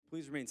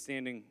Please remain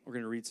standing. We're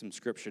going to read some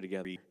scripture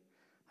together.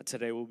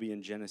 Today we'll be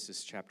in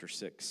Genesis chapter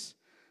 6.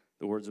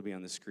 The words will be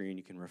on the screen.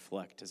 You can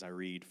reflect as I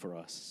read for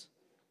us.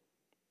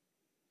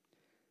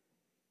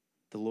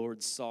 The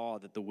Lord saw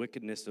that the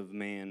wickedness of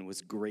man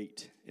was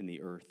great in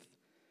the earth,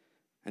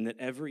 and that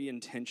every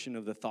intention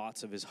of the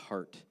thoughts of his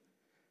heart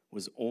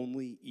was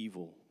only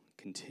evil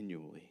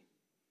continually.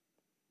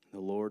 The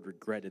Lord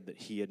regretted that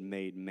he had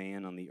made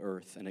man on the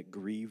earth, and it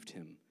grieved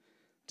him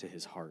to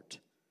his heart.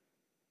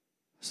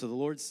 So the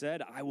Lord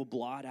said, I will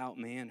blot out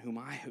man whom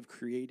I have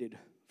created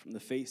from the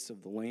face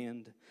of the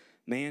land,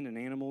 man and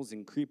animals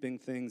and creeping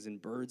things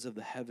and birds of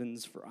the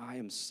heavens, for I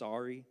am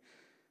sorry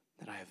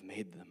that I have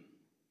made them.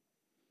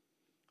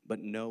 But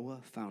Noah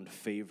found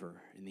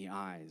favor in the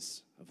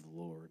eyes of the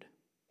Lord.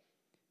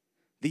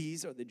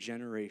 These are the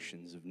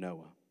generations of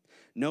Noah.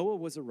 Noah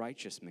was a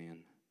righteous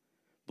man,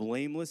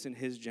 blameless in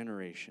his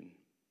generation.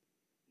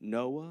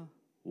 Noah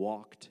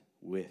walked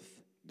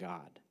with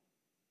God.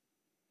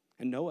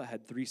 And Noah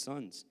had 3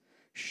 sons,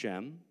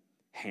 Shem,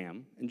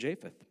 Ham, and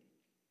Japheth.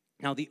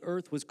 Now the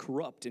earth was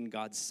corrupt in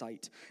God's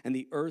sight, and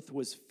the earth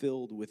was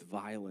filled with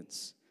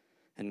violence.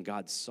 And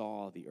God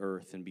saw the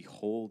earth, and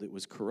behold, it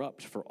was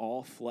corrupt, for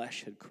all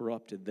flesh had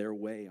corrupted their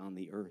way on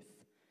the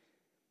earth.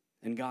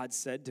 And God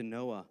said to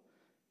Noah,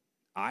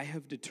 I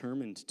have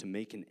determined to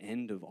make an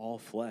end of all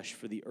flesh,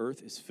 for the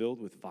earth is filled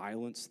with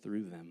violence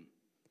through them.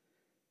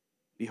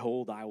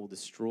 Behold, I will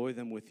destroy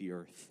them with the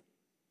earth.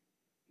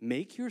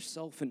 Make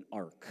yourself an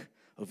ark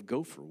of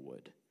gopher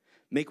wood.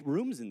 Make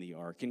rooms in the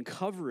ark and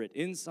cover it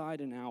inside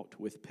and out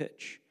with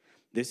pitch.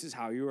 This is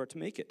how you are to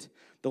make it.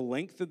 The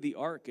length of the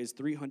ark is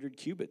 300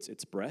 cubits,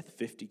 its breadth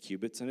 50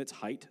 cubits, and its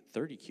height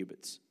 30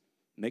 cubits.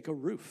 Make a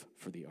roof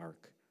for the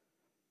ark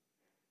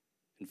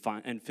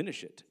and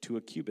finish it to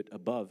a cubit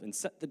above, and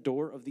set the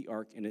door of the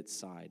ark in its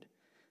side.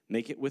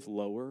 Make it with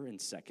lower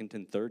and second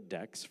and third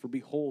decks, for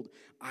behold,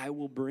 I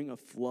will bring a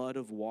flood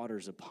of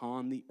waters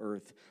upon the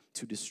earth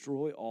to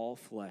destroy all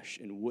flesh,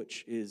 in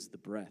which is the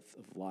breath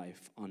of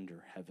life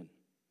under heaven.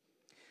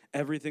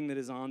 Everything that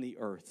is on the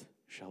earth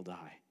shall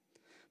die,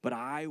 but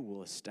I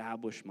will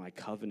establish my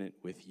covenant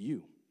with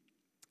you,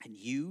 and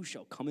you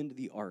shall come into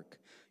the ark,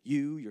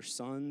 you, your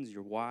sons,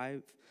 your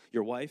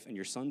wife, and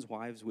your sons'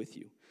 wives with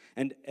you.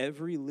 And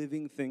every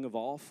living thing of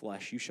all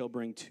flesh you shall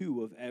bring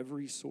 2 of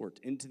every sort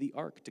into the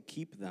ark to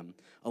keep them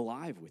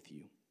alive with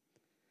you.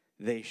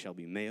 They shall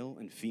be male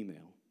and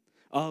female,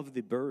 of the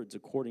birds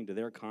according to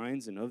their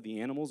kinds, and of the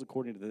animals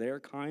according to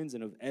their kinds,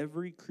 and of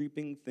every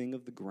creeping thing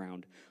of the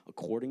ground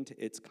according to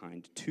its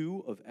kind.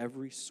 2 of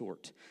every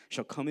sort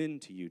shall come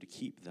into you to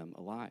keep them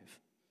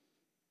alive.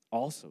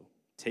 Also,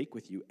 take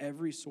with you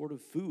every sort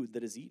of food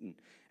that is eaten,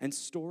 and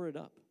store it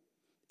up.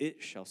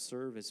 It shall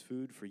serve as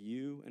food for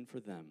you and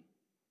for them.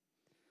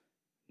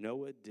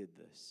 Noah did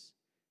this.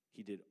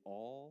 He did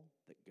all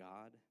that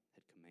God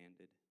had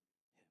commanded him.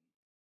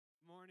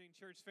 Good morning,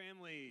 church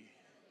family.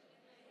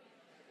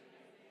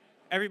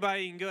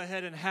 Everybody can go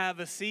ahead and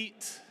have a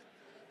seat.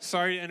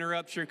 Sorry to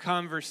interrupt your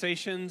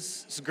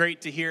conversations. It's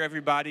great to hear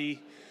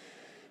everybody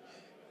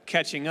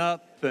catching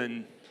up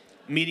and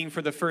meeting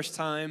for the first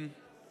time.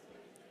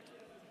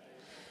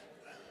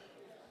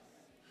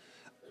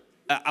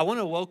 I want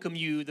to welcome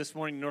you this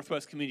morning to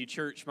Northwest Community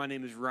Church. My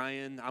name is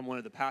Ryan. I'm one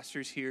of the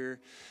pastors here.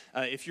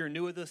 If you're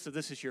new with us, if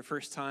this is your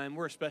first time,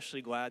 we're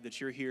especially glad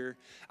that you're here.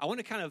 I want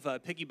to kind of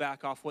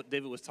piggyback off what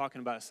David was talking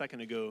about a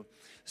second ago.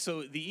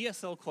 So the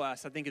ESL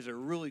class, I think, is a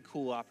really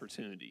cool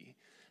opportunity.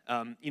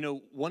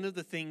 One of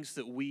the things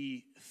that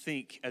we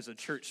think as a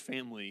church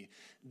family,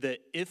 that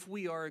if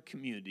we are a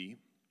community,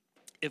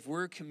 if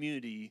we're a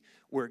community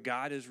where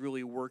God is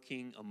really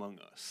working among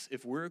us,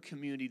 if we're a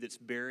community that's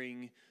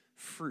bearing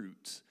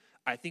fruit,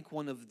 I think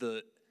one of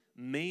the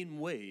main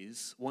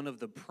ways, one of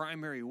the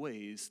primary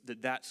ways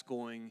that that's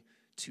going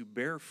to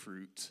bear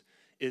fruit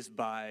is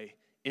by,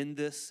 in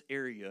this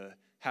area,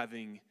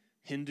 having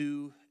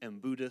Hindu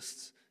and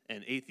Buddhists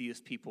and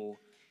atheist people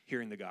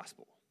hearing the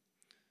gospel.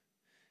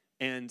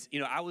 And,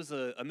 I was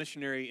a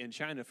missionary in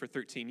China for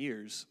 13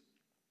 years,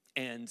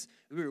 and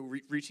we were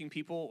reaching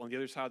people on the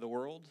other side of the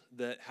world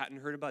that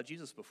hadn't heard about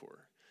Jesus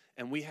before.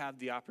 And we have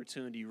the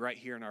opportunity right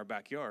here in our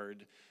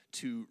backyard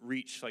to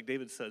reach, like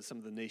David says, some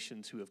of the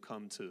nations who have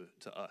come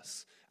to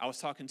us. I was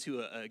talking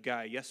to a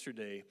guy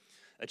yesterday,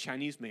 a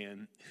Chinese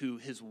man, who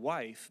his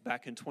wife,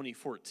 back in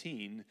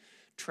 2014,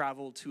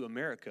 traveled to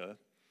America.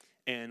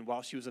 And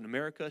while she was in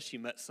America, she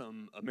met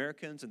some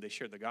Americans, and they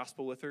shared the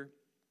gospel with her.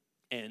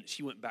 And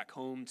she went back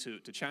home to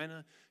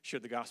China,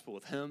 shared the gospel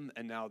with him,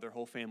 and now their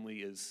whole family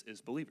is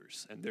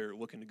believers, and they're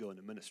looking to go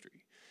into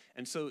ministry.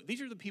 And so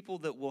these are the people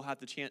that we'll have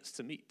the chance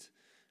to meet.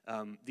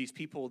 These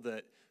people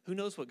that, who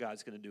knows what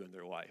God's going to do in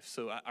their life.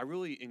 So I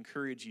really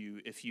encourage you,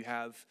 if you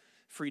have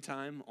free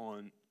time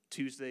on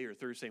Tuesday or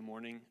Thursday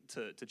morning,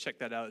 to check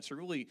that out. It's a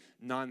really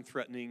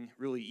non-threatening,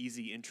 really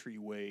easy entry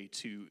way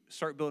to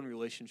start building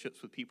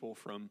relationships with people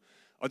from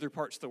other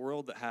parts of the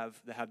world that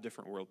have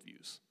different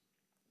worldviews.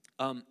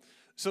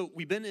 So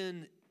we've been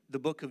in the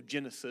book of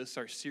Genesis,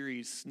 our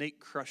series, Snake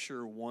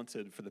Crusher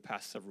Wanted, for the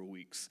past several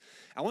weeks.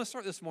 I want to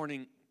start this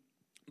morning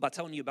by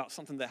telling you about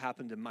something that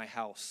happened in my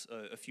house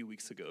a few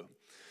weeks ago.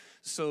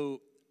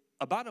 So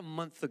about a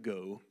month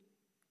ago,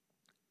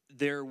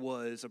 there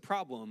was a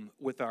problem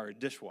with our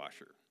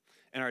dishwasher.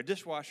 And our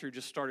dishwasher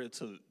just started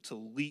to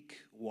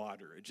leak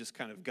water. It just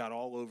kind of got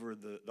all over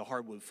the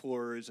hardwood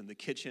floors and the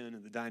kitchen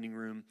and the dining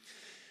room.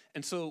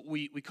 And so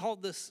we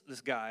called this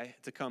guy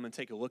to come and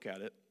take a look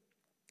at it.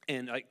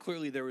 And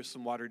clearly there was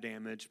some water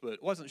damage,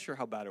 but wasn't sure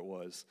how bad it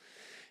was.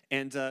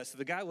 And so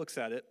the guy looks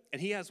at it,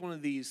 and he has one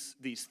of these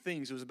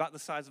things. It was about the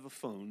size of a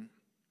phone.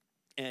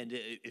 And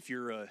if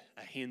you're a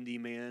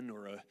handyman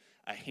or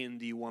a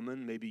handy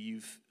woman, maybe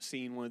you've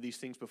seen one of these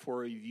things before,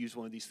 or you've used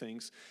one of these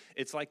things.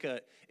 It's like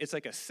a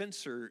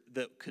sensor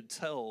that could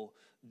tell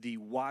the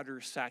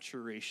water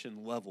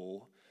saturation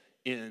level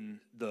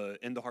in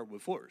the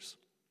hardwood floors.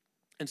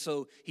 And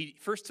so he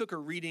first took a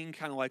reading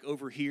kind of like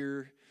over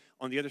here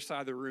on the other side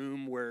of the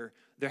room where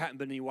there hadn't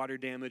been any water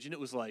damage, and it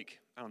was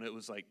like, I don't know, it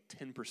was like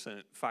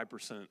 10%,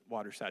 5%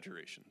 water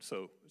saturation.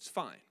 So it's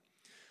fine.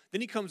 Then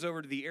he comes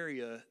over to the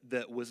area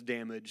that was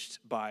damaged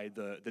by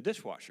the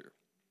dishwasher.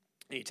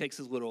 And he takes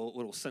his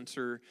little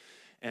sensor,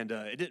 and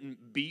it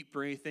didn't beep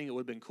or anything. It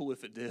would have been cool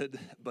if it did,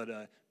 but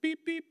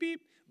beep, beep,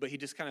 beep. But he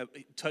just kind of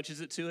touches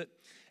it to it,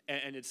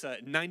 and it's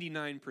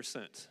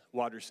 99%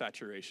 water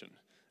saturation.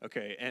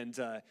 Okay, and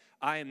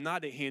I am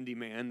not a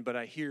handyman, but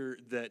I hear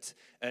that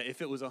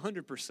if it was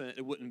 100%,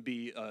 it wouldn't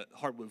be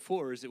hardwood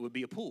floors, it would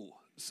be a pool.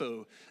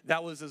 So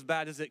that was as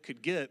bad as it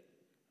could get.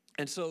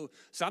 And so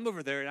I'm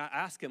over there, and I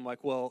ask him,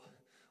 like, well,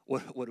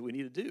 what do we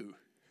need to do?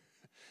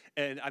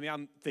 And, I mean,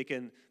 I'm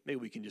thinking maybe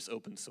we can just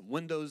open some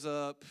windows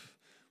up.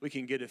 We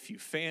can get a few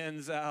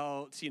fans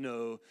out,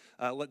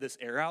 let this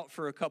air out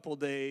for a couple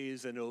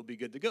days, and it'll be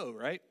good to go,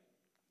 right?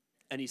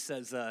 And he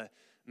says,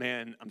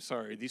 man, I'm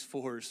sorry, these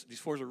floors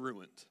are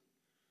ruined.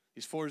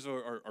 These floors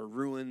are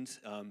ruined.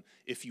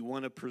 If you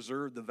want to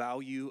preserve the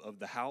value of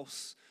the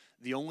house,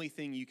 the only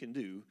thing you can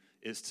do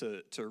is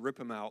to rip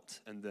them out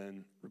and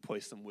then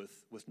replace them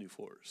with new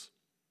floors.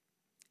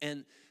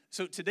 And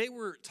so today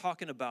we're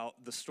talking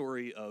about the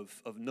story of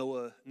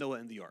Noah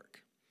and the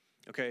ark,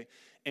 okay?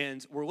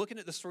 And we're looking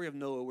at the story of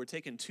Noah. We're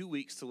taking 2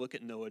 weeks to look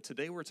at Noah.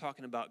 Today we're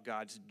talking about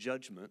God's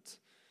judgment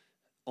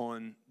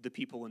on the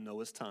people in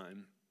Noah's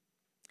time.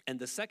 And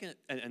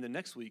the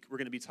next week, we're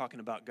going to be talking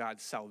about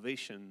God's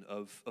salvation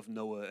of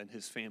Noah and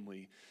his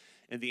family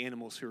and the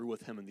animals who were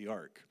with him in the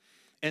ark.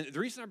 And the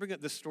reason I bring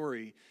up this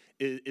story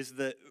is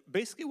that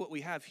basically what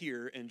we have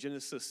here in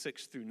Genesis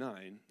 6 through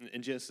 9,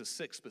 in Genesis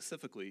 6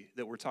 specifically,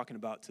 that we're talking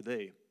about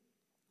today,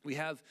 we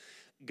have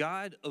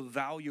God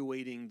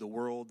evaluating the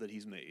world that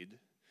he's made.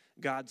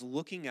 God's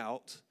looking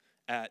out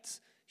at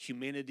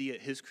humanity,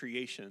 at his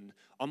creation,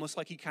 almost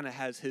like he kind of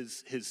has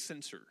his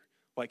sensor,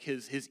 like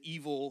his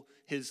evil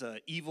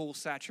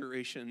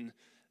saturation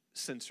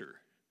sensor.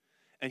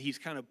 And he's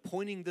kind of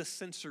pointing this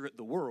sensor at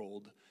the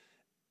world,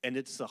 and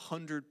it's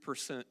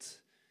 100%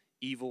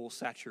 evil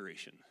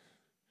saturation.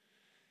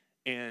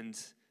 And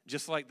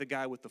just like the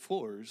guy with the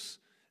floors,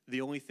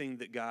 the only thing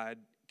that God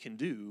can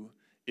do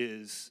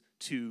is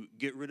to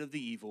get rid of the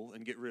evil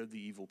and get rid of the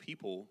evil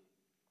people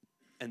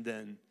and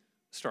then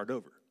start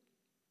over.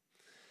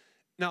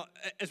 Now,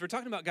 as we're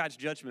talking about God's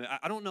judgment,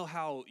 I don't know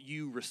how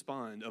you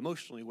respond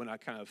emotionally when I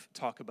kind of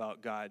talk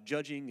about God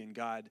judging and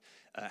God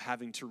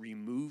having to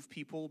remove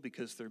people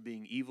because they're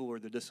being evil or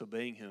they're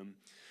disobeying him.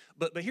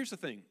 But here's the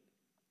thing.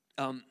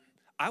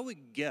 I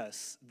would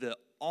guess that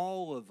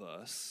all of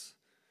us,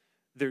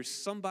 there's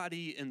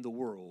somebody in the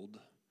world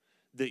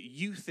that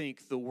you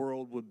think the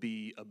world would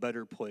be a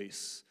better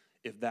place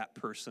if that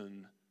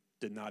person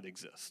did not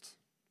exist.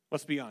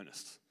 Let's be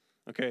honest,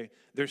 okay?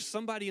 There's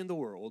somebody in the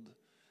world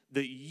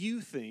that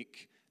you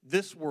think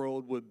this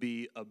world would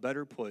be a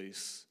better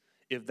place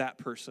if that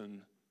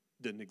person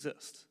didn't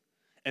exist.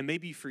 And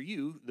maybe for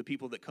you, the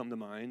people that come to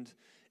mind,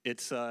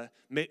 it's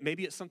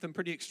maybe it's something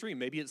pretty extreme.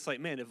 Maybe it's like,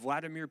 man, if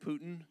Vladimir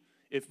Putin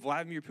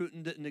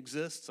didn't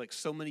exist, like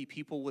so many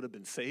people would have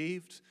been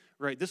saved,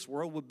 right? This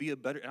world would be a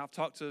better, and I've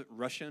talked to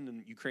Russian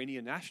and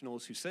Ukrainian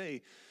nationals who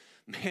say,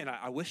 man,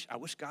 I wish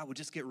God would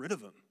just get rid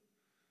of him,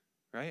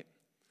 right?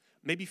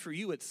 Maybe for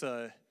you it's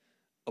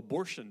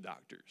abortion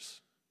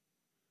doctors.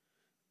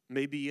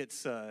 Maybe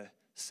it's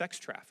sex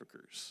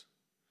traffickers.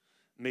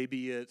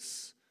 Maybe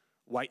it's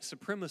white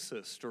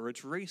supremacists, or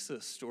it's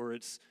racist, or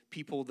it's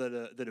people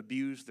that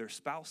abuse their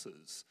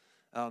spouses.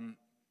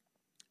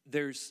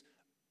 There's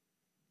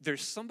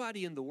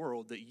somebody in the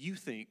world that you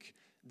think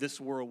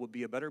this world would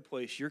be a better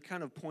place. You're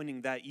kind of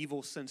pointing that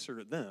evil sensor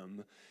at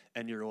them,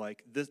 and you're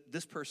like,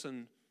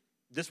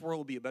 this world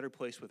will be a better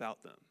place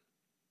without them.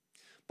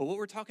 But what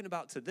we're talking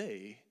about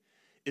today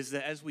is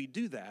that as we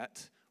do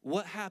that,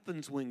 what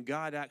happens when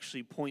God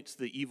actually points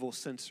the evil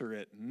sensor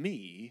at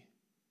me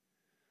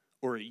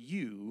or at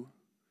you,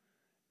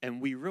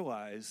 and we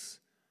realize,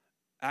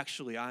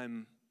 actually,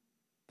 I'm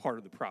part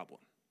of the problem?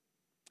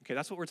 Okay,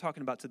 that's what we're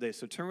talking about today.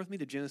 So turn with me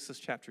to Genesis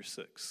chapter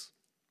 6,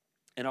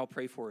 and I'll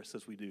pray for us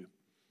as we do.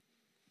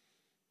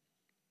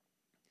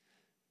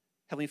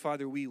 Heavenly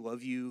Father, we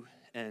love you,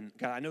 and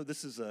God, I know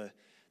this is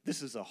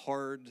a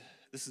hard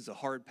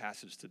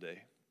passage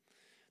today.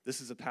 This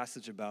is a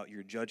passage about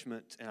your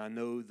judgment, and I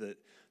know that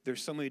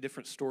there's so many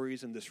different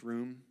stories in this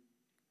room,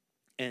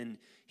 and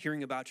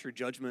hearing about your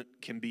judgment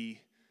can be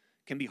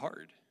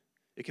hard.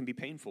 It can be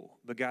painful.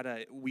 But God,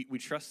 we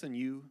trust in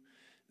you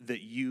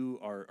that you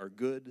are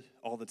good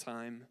all the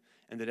time,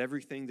 and that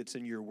everything that's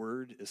in your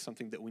word is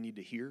something that we need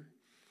to hear.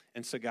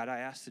 And so, God, I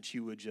ask that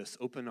you would just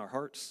open our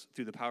hearts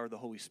through the power of the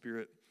Holy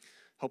Spirit.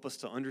 Help us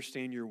to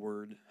understand your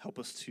word. Help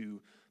us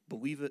to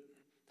believe it.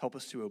 Help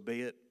us to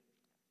obey it.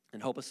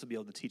 And help us to be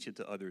able to teach it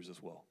to others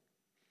as well.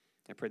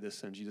 I pray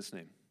this in Jesus'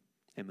 name.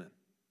 Amen.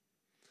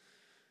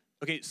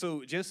 Okay,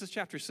 so Genesis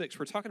chapter 6,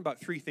 we're talking about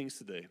three things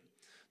today.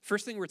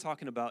 First thing we're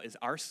talking about is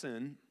our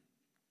sin.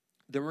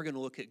 Then we're going to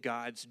look at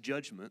God's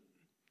judgment,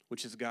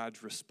 which is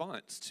God's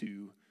response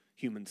to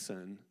human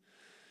sin.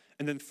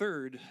 And then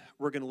third,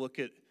 we're going to look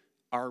at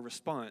our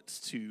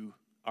response to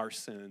our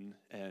sin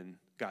and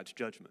God's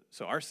judgment.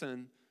 So our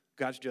sin,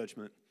 God's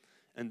judgment,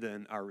 and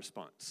then our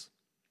response.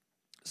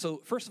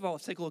 So first of all,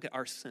 let's take a look at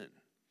our sin.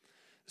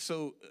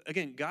 So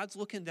again, God's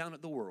looking down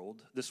at the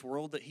world, this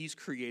world that he's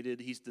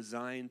created. He's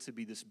designed to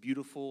be this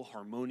beautiful,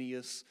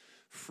 harmonious,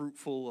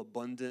 fruitful,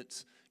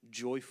 abundant,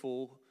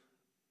 joyful,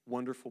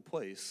 wonderful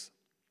place.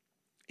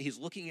 He's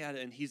looking at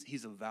it and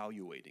he's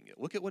evaluating it.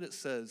 Look at what it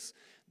says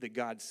that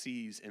God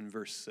sees in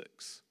verse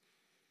 6.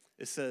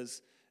 It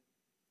says,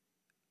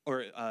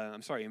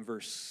 in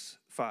verse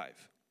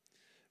 5.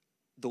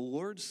 The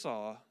Lord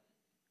saw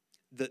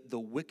that the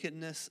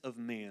wickedness of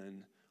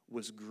man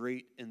was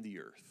great in the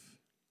earth,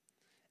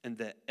 and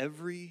that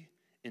every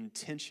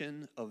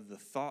intention of the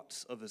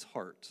thoughts of his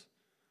heart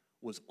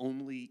was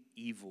only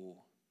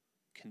evil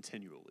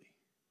continually.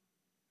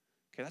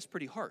 Okay, that's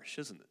pretty harsh,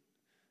 isn't it?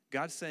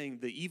 God's saying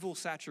the evil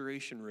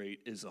saturation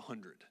rate is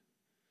 100.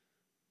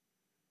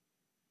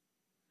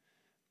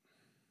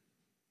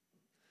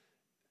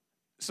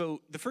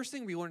 So the first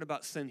thing we learned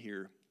about sin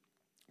here,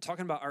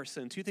 talking about our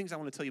sin, two things I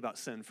want to tell you about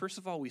sin. First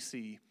of all, we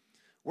see,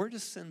 where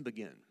does sin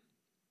begin?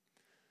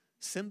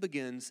 Sin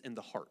begins in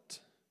the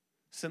heart.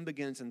 Sin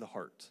begins in the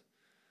heart.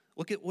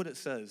 Look at what it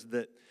says,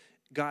 that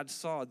God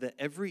saw that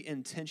every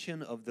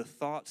intention of the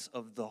thoughts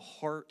of the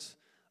heart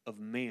of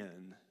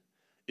man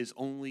is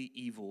only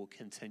evil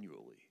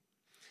continually.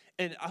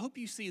 And I hope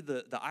you see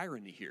the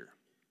irony here,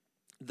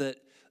 that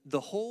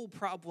the whole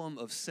problem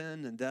of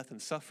sin and death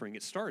and suffering,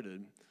 it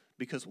started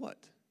because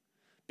what?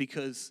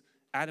 Because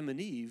Adam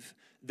and Eve,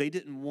 they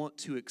didn't want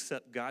to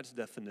accept God's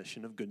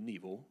definition of good and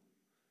evil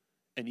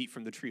and eat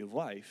from the tree of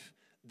life.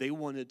 They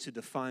wanted to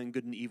define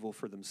good and evil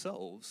for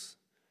themselves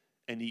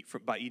and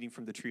by eating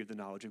from the tree of the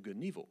knowledge of good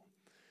and evil.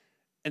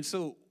 And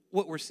so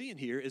what we're seeing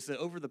here is that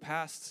over the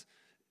past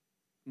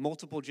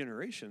multiple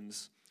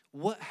generations,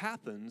 what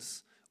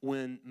happens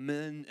when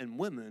men and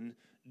women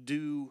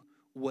do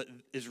what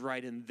is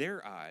right in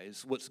their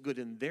eyes, what's good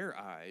in their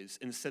eyes,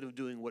 instead of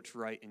doing what's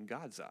right in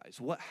God's eyes?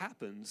 What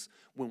happens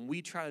when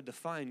we try to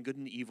define good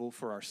and evil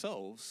for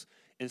ourselves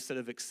instead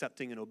of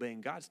accepting and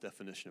obeying God's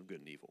definition of good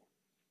and evil?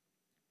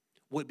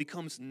 Well, it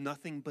becomes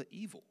nothing but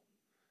evil.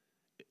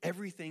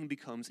 Everything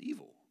becomes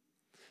evil.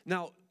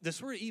 Now,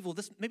 this word evil,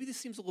 maybe this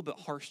seems a little bit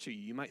harsh to you.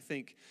 You might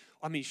think,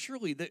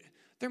 surely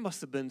there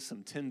must have been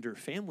some tender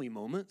family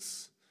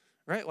moments,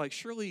 right? Like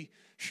surely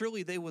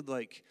they would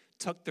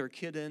tuck their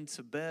kid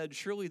into bed.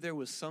 Surely there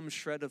was some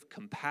shred of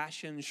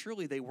compassion.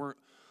 Surely they weren't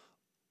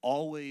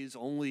always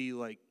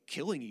only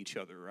killing each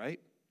other, right?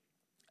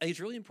 And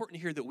it's really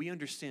important here that we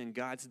understand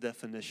God's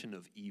definition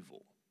of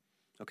evil,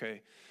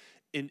 okay?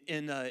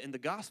 In the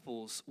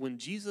Gospels, when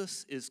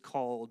Jesus is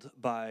called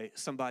by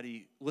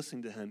somebody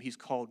listening to him, he's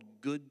called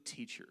good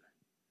teacher.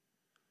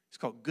 He's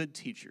called good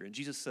teacher. And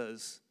Jesus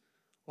says,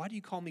 why do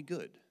you call me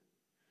good?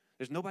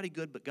 There's nobody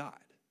good but God.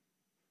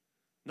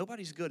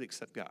 Nobody's good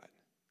except God.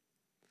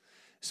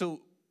 So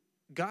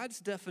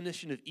God's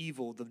definition of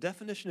evil, the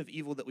definition of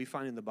evil that we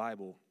find in the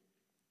Bible,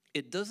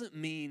 it doesn't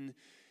mean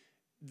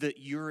that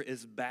you're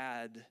as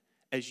bad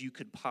as you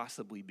could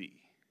possibly be.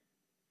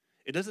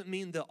 It doesn't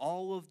mean that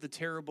all of the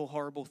terrible,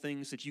 horrible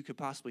things that you could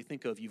possibly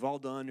think of, you've all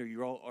done or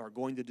you all are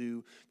going to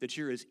do, that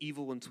you're as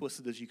evil and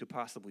twisted as you could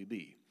possibly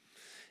be.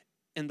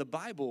 In the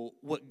Bible,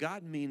 what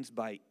God means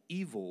by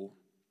evil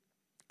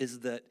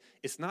is that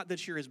it's not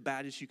that you're as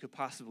bad as you could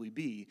possibly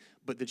be,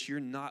 but that you're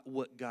not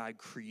what God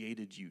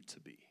created you to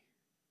be.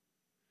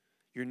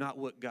 You're not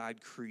what God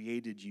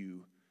created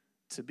you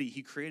to be.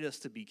 He created us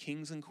to be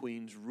kings and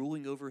queens,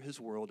 ruling over his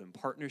world in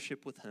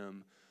partnership with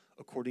him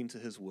according to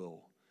his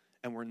will.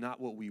 And we're not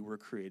what we were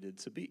created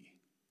to be.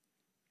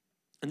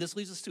 And this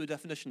leads us to a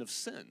definition of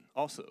sin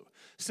also.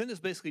 Sin is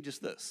basically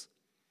just this.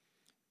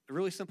 A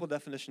really simple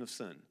definition of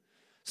sin.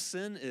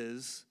 Sin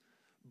is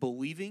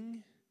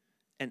believing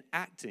and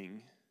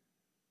acting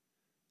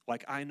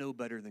like I know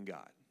better than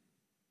God.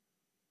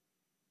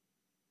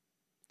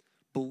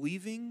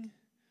 Believing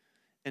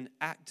and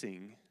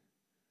acting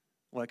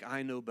like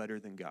I know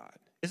better than God.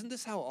 Isn't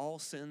this how all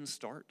sin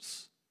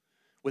starts?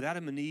 With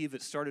Adam and Eve,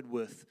 it started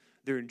with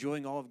they're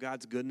enjoying all of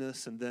God's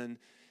goodness, and then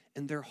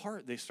in their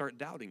heart, they start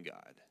doubting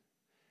God.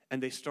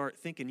 And they start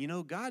thinking,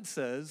 God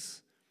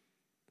says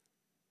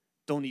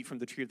don't eat from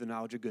the tree of the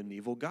knowledge of good and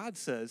evil. God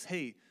says,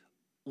 hey,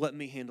 let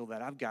me handle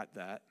that. I've got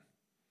that.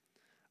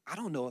 I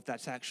don't know if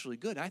that's actually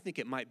good. I think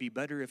it might be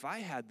better if I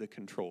had the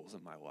controls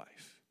in my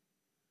life.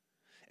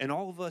 And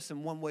all of us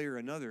in one way or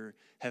another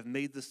have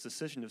made this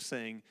decision of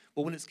saying,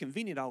 well, when it's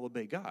convenient, I'll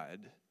obey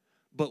God.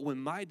 But when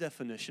my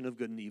definition of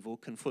good and evil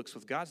conflicts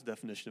with God's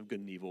definition of good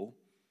and evil,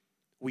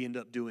 we end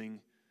up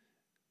doing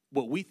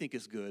what we think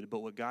is good, but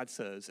what God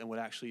says and what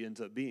actually ends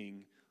up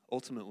being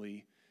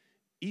ultimately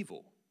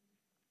evil.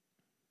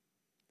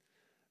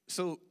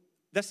 So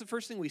that's the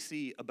first thing we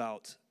see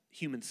about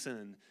human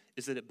sin,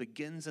 is that it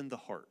begins in the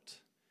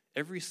heart.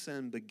 Every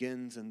sin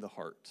begins in the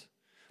heart.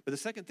 But the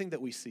second thing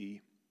that we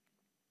see,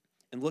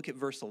 and look at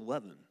verse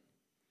 11,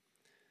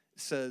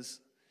 says,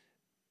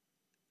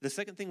 the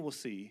second thing we'll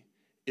see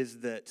is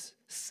that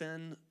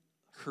sin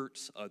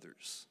hurts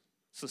others.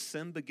 So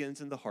sin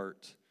begins in the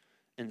heart,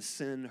 and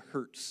sin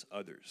hurts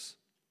others.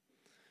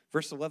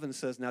 Verse 11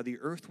 says, now the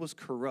earth was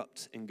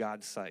corrupt in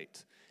God's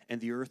sight, and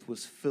the earth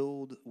was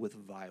filled with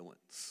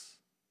violence.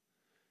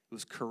 It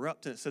was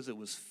corrupt, and it says it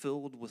was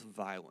filled with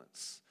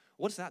violence.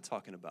 What's that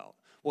talking about?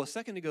 Well, a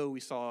second ago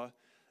we saw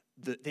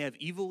that they have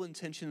evil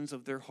intentions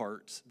of their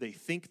hearts. They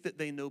think that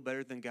they know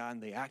better than God,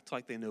 and they act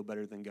like they know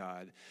better than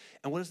God.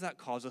 And what does that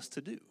cause us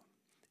to do?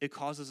 It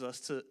causes us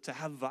to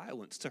have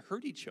violence, to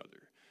hurt each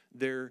other.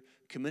 They're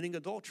committing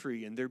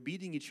adultery, and they're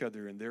beating each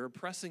other, and they're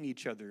oppressing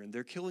each other, and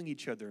they're killing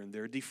each other, and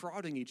they're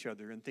defrauding each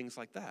other, and things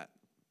like that.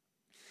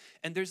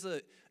 And there's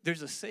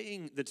a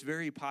saying that's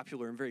very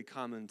popular and very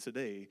common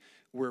today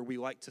where we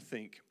like to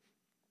think,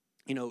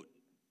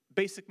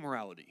 basic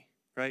morality,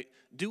 right?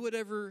 Do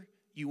whatever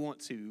you want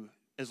to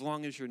as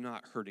long as you're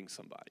not hurting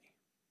somebody.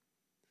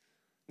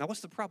 Now, what's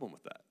the problem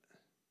with that?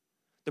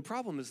 The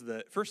problem is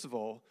that, first of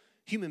all,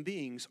 human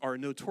beings are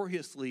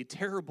notoriously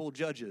terrible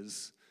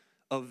judges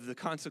of the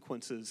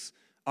consequences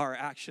our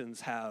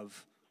actions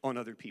have on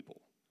other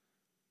people.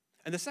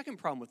 And the second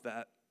problem with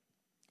that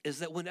is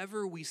that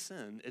whenever we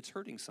sin, it's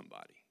hurting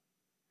somebody.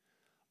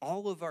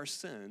 All of our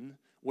sin,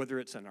 whether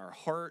it's in our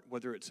heart,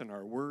 whether it's in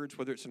our words,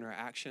 whether it's in our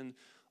action,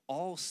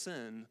 all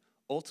sin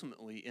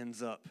ultimately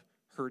ends up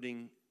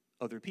hurting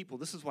other people.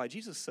 This is why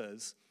Jesus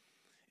says,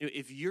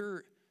 if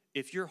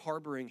you're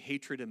harboring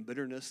hatred and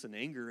bitterness and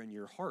anger in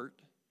your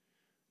heart,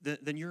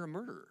 then you're a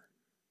murderer.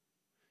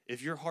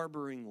 If you're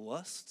harboring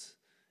lust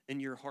in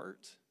your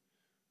heart,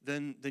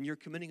 then you're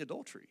committing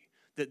adultery.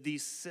 That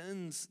these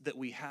sins that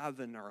we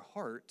have in our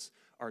hearts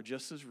are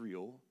just as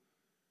real,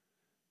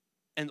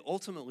 and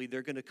ultimately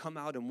they're going to come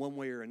out in one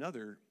way or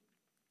another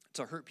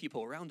to hurt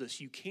people around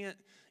us. You can't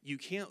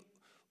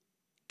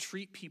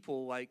treat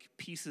people like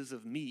pieces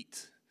of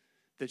meat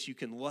that you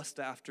can lust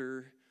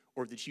after,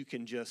 or that you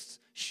can just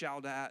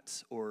shout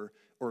at or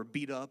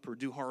beat up or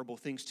do horrible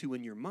things to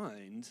in your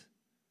mind,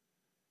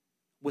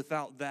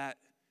 without that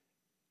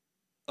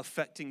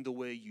affecting the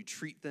way you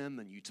treat them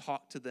and you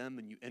talk to them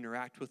and you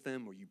interact with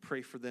them, or you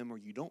pray for them or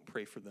you don't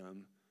pray for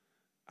them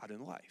out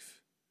in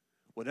life.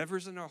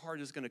 Whatever's in our heart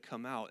is going to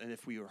come out, and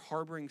if we are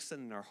harboring sin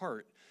in our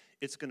heart,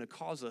 it's going to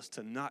cause us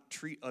to not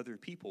treat other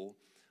people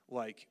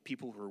like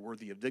people who are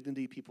worthy of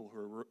dignity, people who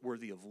are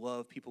worthy of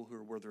love, people who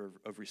are worthy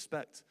of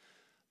respect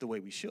the way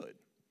we should.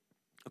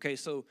 Okay,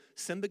 so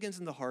sin begins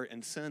in the heart,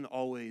 and sin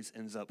always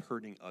ends up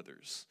hurting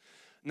others.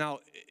 Now,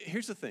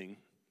 here's the thing.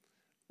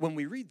 When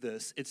we read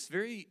this, it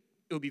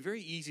would be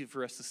very easy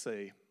for us to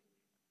say,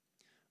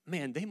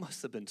 man, they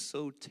must have been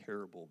so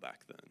terrible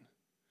back then.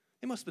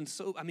 They must have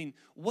been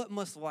what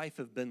must life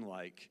have been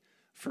like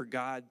for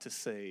God to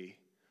say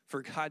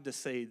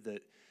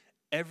that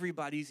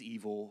everybody's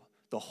evil,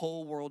 the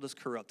whole world has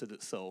corrupted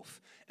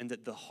itself, and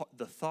that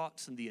the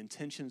thoughts and the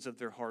intentions of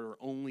their heart are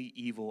only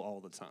evil all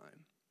the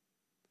time?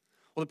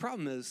 Well, the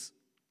problem is,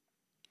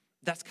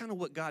 that's kind of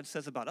what God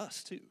says about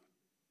us too.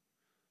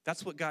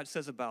 That's what God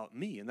says about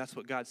me, and that's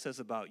what God says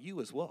about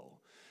you as well.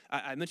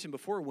 I mentioned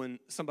before, when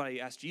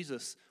somebody asks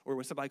Jesus, or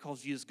when somebody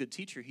calls Jesus good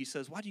teacher, he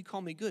says, why do you call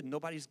me good?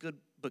 Nobody's good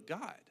but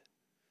God.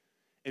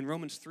 In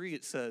Romans 3,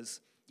 it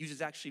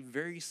uses actually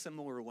very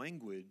similar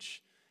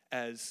language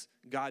as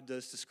God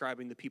does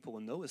describing the people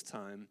in Noah's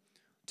time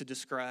to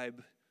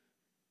describe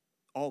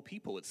all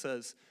people. It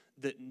says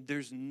that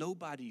there's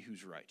nobody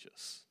who's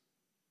righteous.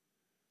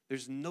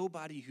 There's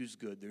nobody who's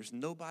good. There's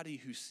nobody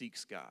who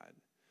seeks God.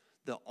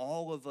 That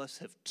all of us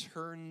have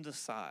turned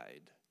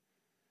aside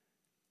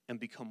and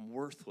become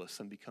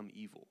worthless and become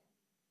evil.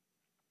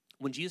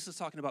 When Jesus is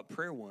talking about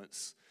prayer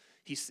once,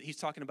 he's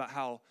talking about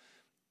how,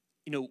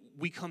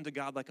 we come to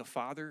God like a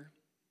father,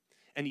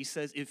 and he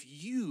says, if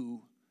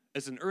you,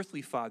 as an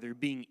earthly father,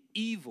 being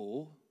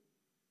evil,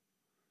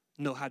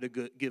 know how to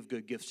give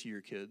good gifts to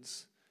your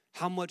kids,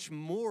 how much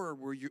more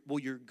will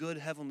your good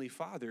heavenly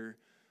Father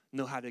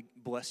know how to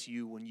bless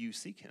you when you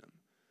seek him?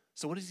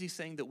 So what is he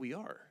saying that we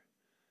are?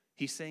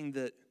 He's saying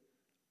that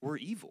we're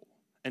evil.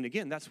 And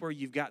again, that's where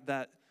you've got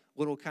that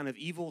little kind of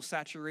evil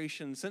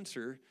saturation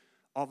sensor.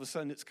 All of a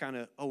sudden it's kind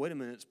of, oh, wait a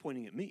minute, it's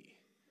pointing at me.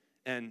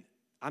 And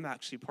I'm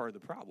actually part of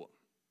the problem.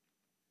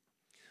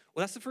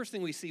 Well, that's the first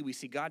thing we see. We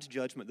see God's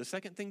judgment. The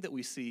second thing that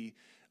we see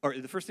or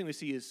the first thing we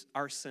see is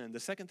our sin. The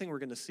second thing we're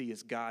going to see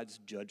is God's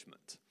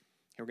judgment.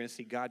 And we're going to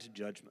see God's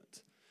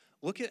judgment.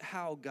 Look at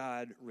how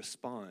God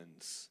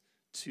responds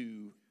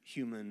to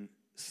human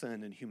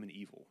sin and human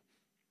evil.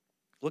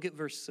 Look at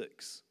verse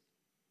 6.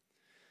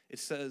 It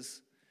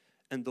says,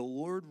 "And the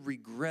Lord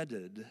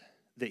regretted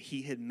that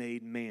he had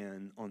made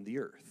man on the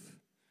earth,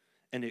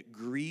 and it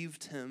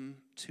grieved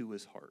him to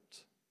his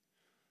heart."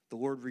 The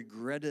Lord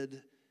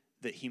regretted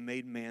that he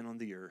made man on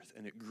the earth,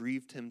 and it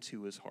grieved him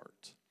to his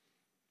heart.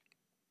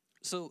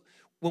 So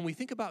when we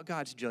think about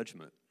God's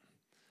judgment,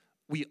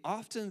 we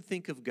often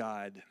think of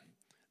God,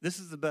 this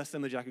is the best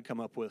image I could come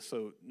up with,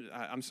 so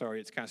I'm sorry,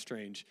 it's kind of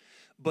strange.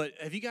 But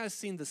have you guys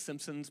seen The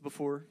Simpsons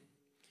before?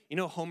 You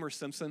know Homer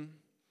Simpson?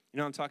 You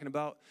know what I'm talking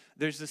about?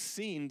 There's this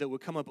scene that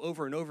would come up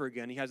over and over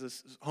again. He has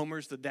this,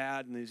 Homer's the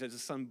dad, and he has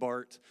his son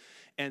Bart.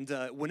 And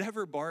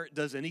whenever Bart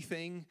does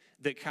anything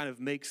that kind of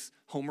makes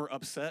Homer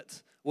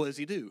upset, what does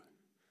he do?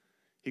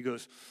 He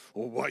goes,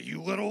 "Oh, what,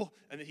 you little?"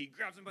 And then he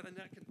grabs him by the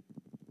neck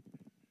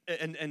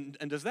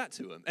and does that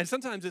to him. And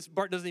sometimes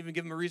Bart doesn't even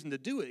give him a reason to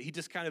do it. He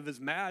just kind of is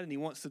mad and he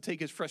wants to take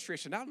his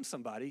frustration out on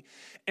somebody.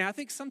 And I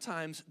think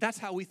sometimes that's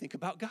how we think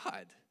about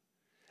God.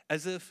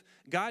 As if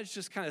God's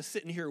just kind of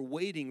sitting here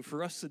waiting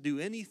for us to do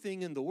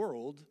anything in the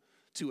world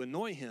to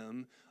annoy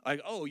him. Like,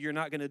 oh, you're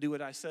not going to do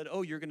what I said.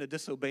 Oh, you're going to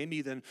disobey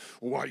me. Then,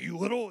 why, you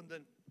little?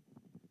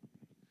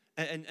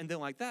 And then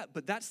like that.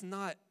 But that's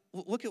not,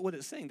 look at what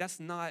it's saying. That's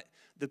not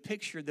the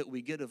picture that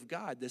we get of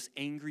God, this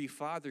angry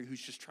father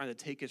who's just trying to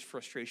take his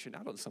frustration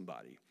out on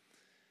somebody.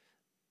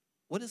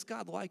 What is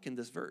God like in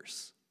this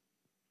verse?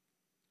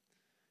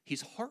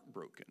 He's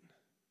heartbroken.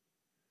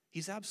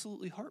 He's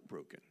absolutely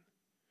heartbroken.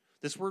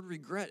 This word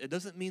regret, it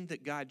doesn't mean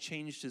that God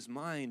changed his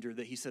mind or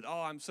that he said,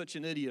 "Oh, I'm such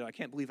an idiot, I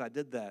can't believe I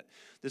did that."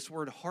 This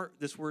word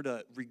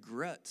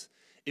regret,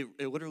 it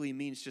literally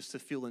means just to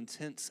feel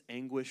intense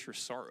anguish or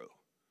sorrow,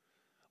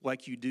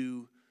 like you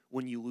do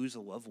when you lose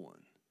a loved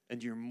one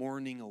and you're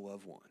mourning a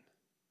loved one.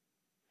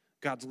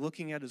 God's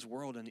looking at his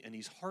world and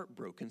he's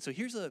heartbroken. So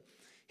here's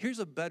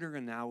a better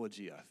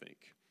analogy, I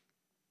think.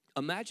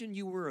 Imagine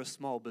you were a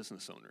small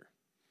business owner.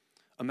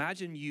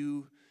 Imagine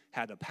you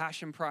had a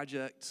passion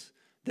project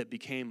that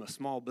became a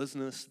small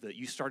business that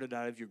you started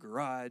out of your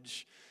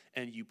garage,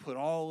 and you put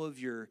all of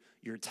your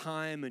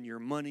time and your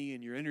money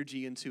and your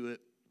energy into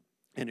it,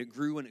 and it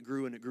grew and it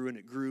grew and it grew and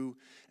it grew,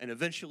 and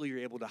eventually you're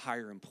able to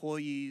hire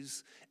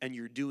employees, and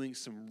you're doing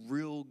some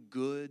real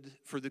good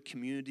for the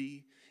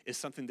community. It's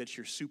something that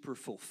you're super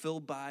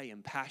fulfilled by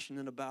and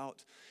passionate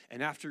about,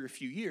 and after a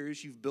few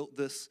years, you've built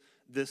this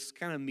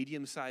kind of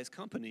medium-sized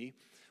company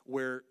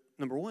where,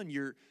 number one,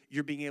 you're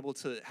being able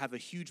to have a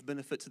huge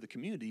benefit to the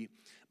community,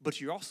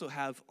 but you also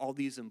have all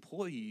these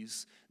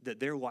employees that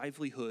their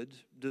livelihood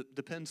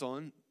depends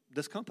on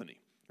this company,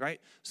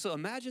 right? So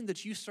imagine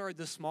that you started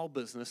this small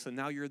business and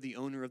now you're the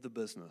owner of the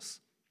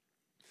business.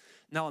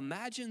 Now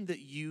imagine that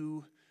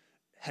you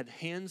had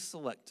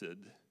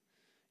hand-selected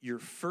your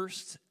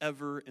first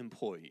ever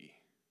employee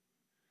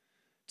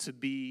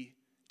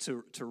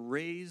to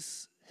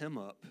raise him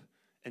up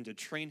and to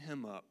train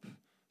him up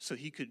so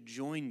he could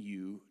join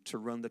you to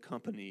run the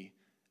company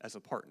as a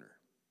partner.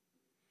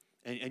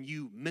 And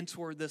you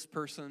mentor this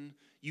person,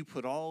 you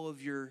put all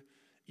of your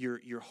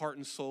heart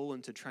and soul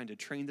into trying to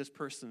train this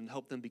person and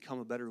help them become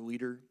a better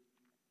leader.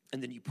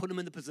 And then you put them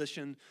in the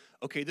position,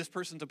 okay, this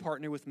person's a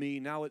partner with me.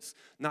 Now it's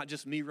not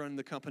just me running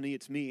the company,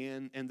 it's me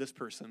and this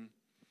person.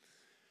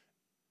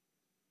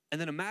 And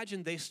then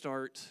imagine they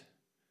start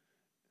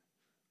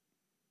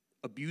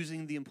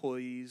abusing the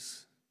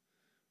employees,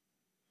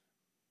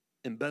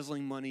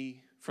 embezzling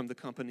money from the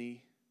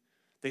company.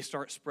 They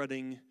start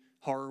spreading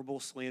horrible,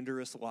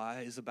 slanderous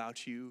lies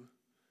about you.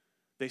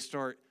 They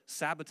start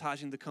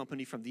sabotaging the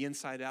company from the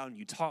inside out, and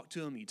you talk to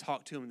them,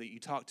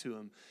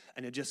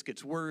 and it just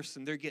gets worse,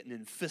 and they're getting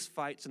in fist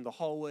fights in the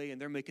hallway,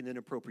 and they're making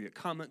inappropriate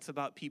comments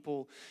about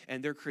people,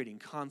 and they're creating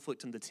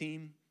conflict in the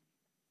team.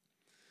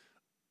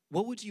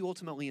 What would you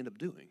ultimately end up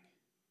doing?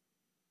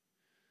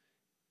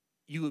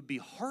 You would be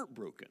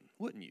heartbroken,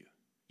 wouldn't you?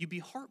 You'd be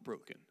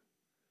heartbroken,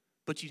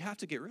 but you'd have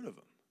to get rid of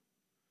them.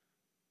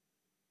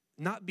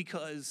 Not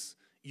because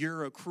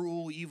you're a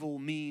cruel, evil,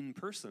 mean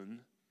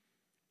person,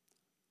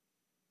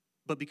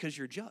 but because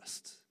you're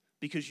just,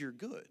 because you're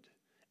good,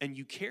 and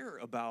you care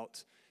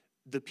about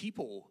the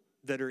people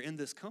that are in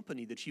this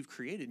company that you've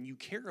created, and you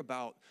care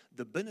about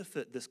the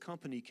benefit this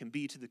company can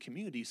be to the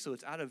community. So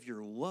it's out of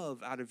your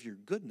love, out of your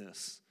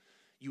goodness,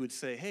 you would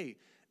say, hey,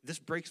 this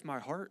breaks my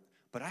heart,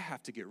 but I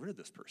have to get rid of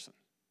this person.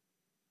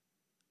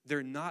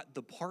 They're not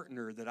the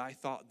partner that I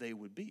thought they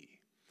would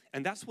be.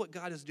 And that's what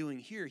God is doing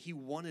here. He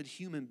wanted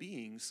human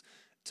beings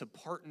to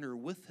partner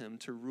with him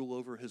to rule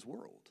over his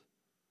world.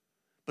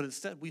 But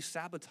instead, we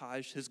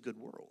sabotaged his good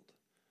world.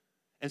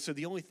 And so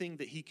the only thing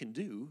that he can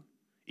do,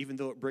 even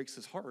though it breaks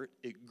his heart,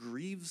 it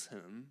grieves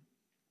him,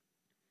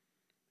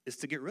 is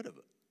to get rid of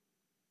it.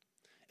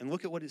 And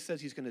look at what it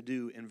says he's going to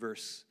do in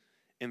verse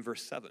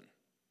 7.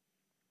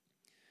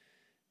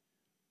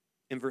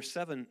 In verse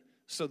 7,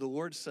 So the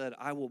Lord said,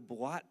 I will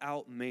blot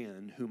out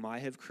man whom I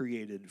have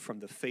created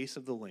from the face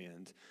of the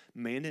land,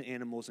 man and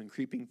animals and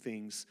creeping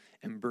things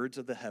and birds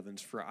of the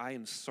heavens, for I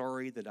am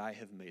sorry that I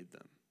have made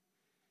them.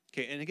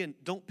 Okay, and again,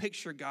 don't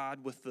picture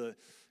God with the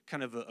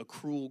kind of a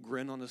cruel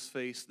grin on his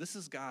face. This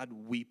is God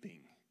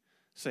weeping,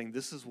 saying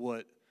this is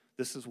what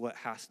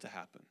has to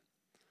happen.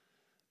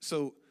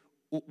 So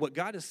what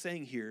God is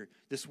saying here,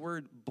 this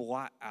word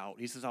blot out,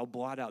 he says, I'll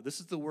blot out.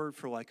 This is the word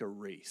for like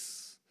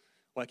erase.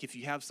 Like if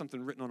you have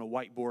something written on a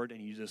whiteboard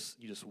and you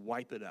just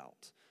wipe it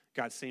out.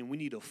 God's saying we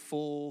need a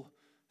full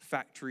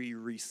factory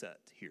reset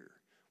here.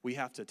 We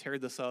have to tear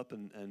this up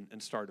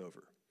and start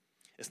over.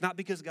 It's not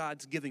because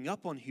God's giving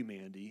up on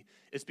humanity.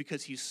 It's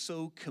because he's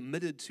so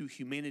committed to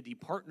humanity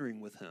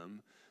partnering with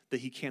him that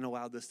he can't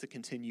allow this to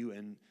continue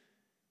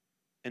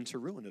and to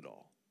ruin it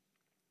all.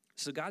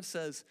 So God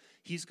says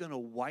he's going to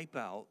wipe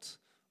out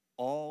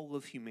all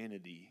of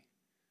humanity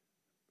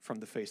from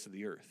the face of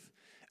the earth.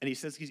 And he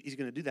says he's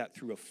going to do that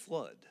through a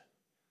flood.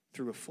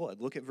 Through a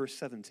flood. Look at verse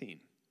 17.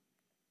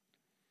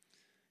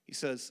 He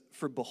says,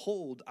 for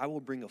behold, I will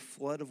bring a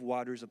flood of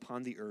waters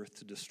upon the earth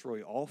to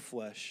destroy all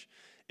flesh,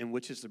 in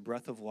which is the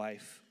breath of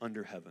life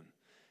under heaven.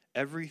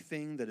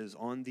 Everything that is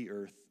on the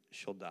earth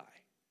shall die.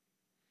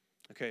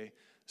 Okay,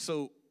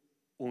 so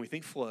when we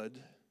think flood,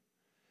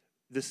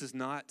 this is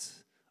not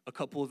a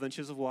couple of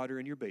inches of water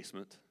in your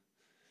basement.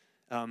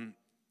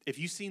 If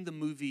you've seen the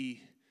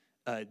movie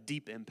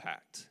Deep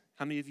Impact,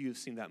 how many of you have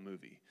seen that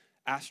movie?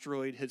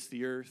 Asteroid hits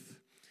the earth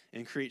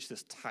and creates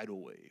this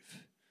tidal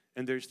wave.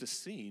 And there's this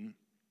scene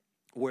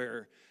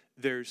where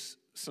there's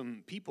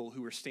some people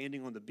who are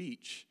standing on the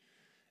beach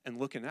and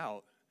looking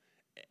out,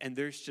 and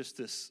there's just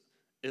this,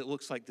 it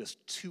looks like this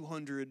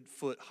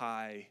 200-foot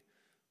high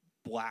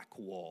black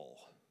wall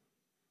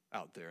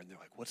out there. And they're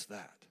like, what's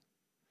that?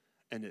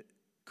 And it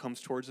comes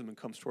towards them and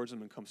comes towards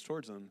them and comes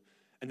towards them.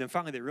 And then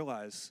finally they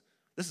realize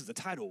this is a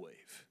tidal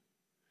wave.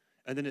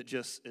 And then it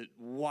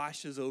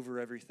washes over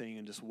everything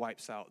and just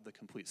wipes out the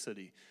complete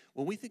city.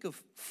 When we think of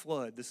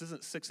flood, this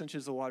isn't 6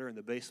 inches of water in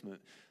the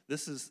basement.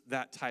 This is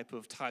that type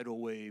of tidal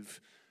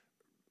wave,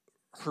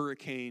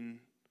 hurricane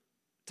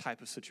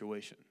type of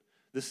situation.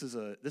 This is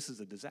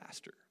a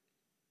disaster.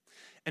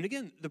 And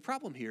again, the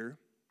problem here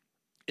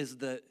is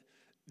that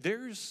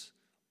there's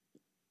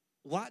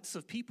lots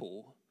of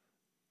people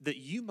that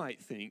you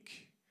might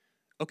think,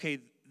 okay,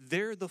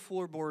 they're the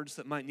floorboards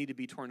that might need to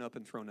be torn up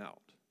and thrown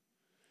out.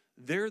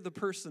 They're the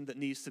person that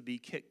needs to be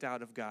kicked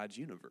out of God's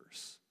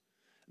universe.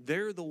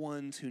 They're the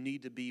ones who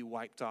need to be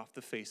wiped off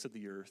the face of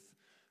the earth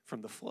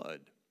from the flood.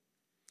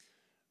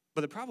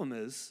 But the problem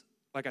is,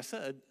 like I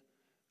said,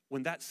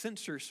 when that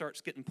censer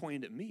starts getting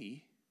pointed at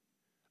me,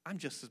 I'm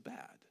just as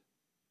bad.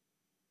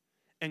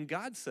 And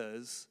God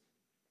says,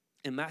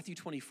 in Matthew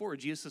 24,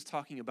 Jesus is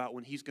talking about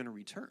when he's going to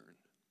return.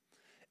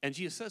 And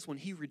Jesus says when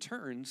he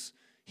returns,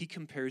 he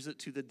compares it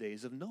to the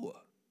days of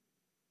Noah.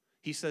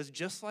 He says,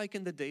 just like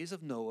in the days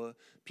of Noah,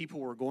 people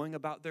were going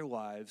about their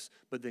lives,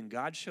 but then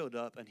God showed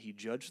up and he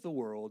judged the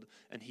world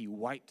and he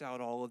wiped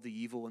out all of the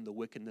evil and the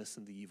wickedness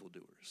and the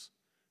evildoers.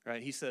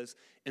 Right? He says,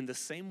 in the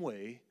same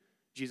way,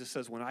 Jesus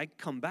says, when I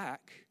come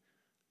back,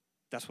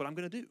 that's what I'm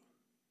going to do.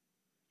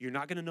 You're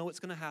not going to know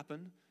what's going to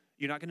happen.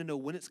 You're not going to know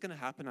when it's going to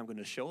happen. I'm going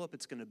to show up.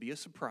 It's going to be a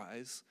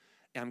surprise.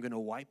 And I'm going to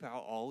wipe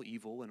out all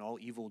evil and all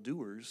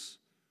evildoers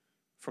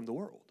from the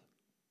world.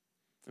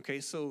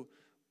 Okay, so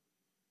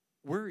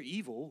we're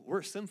evil,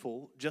 we're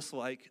sinful, just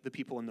like the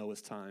people in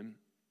Noah's time.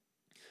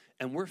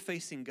 And we're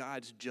facing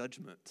God's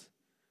judgment,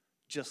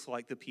 just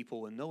like the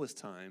people in Noah's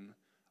time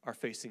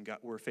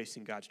we're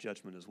facing God's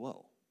judgment as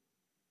well.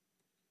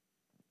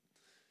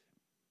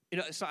 You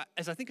know, so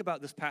as I think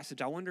about this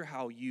passage, I wonder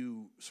how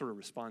you sort of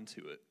respond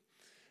to it.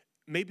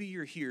 Maybe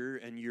you're here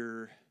and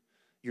you're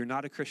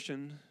not a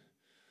Christian.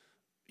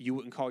 You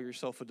wouldn't call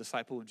yourself a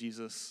disciple of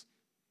Jesus.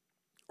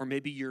 Or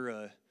maybe you're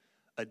a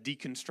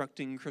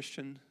deconstructing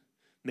Christian.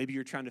 Maybe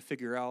you're trying to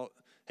figure out,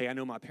 hey, I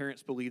know my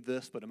parents believe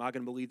this, but am I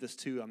going to believe this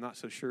too? I'm not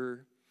so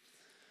sure.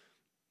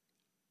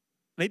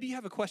 Maybe you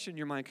have a question in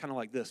your mind kind of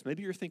like this.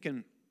 Maybe you're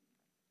thinking,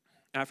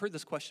 and I've heard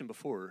this question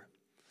before,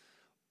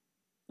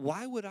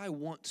 why would I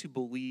want to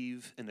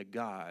believe in a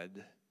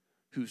God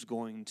who's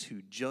going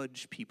to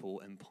judge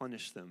people and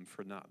punish them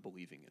for not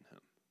believing in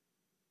him?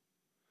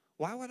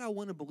 Why would I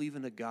want to believe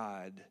in a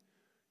God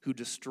who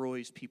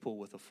destroys people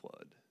with a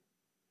flood?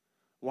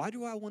 Why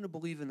do I want to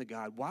believe in a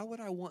God? Why would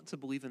I want to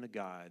believe in a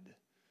God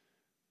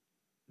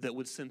that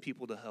would send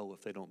people to hell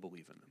if they don't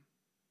believe in him?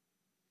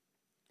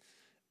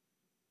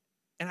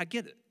 And I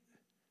get it.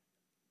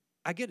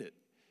 I get it.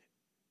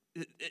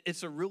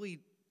 It's a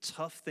really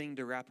tough thing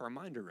to wrap our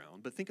mind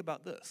around, but think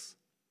about this.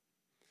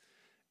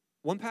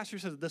 One pastor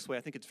says it this way,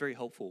 I think it's very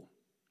helpful.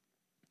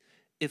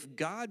 If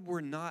God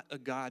were not a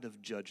God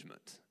of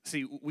judgment,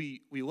 see,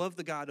 we love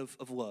the God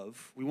of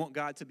love. We want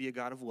God to be a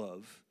God of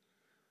love.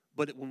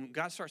 But when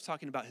God starts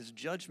talking about his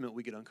judgment,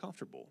 we get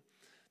uncomfortable.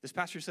 This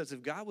pastor says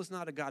if God was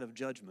not a God of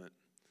judgment,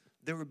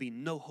 there would be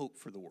no hope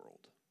for the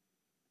world.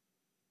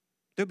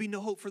 There would be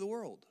no hope for the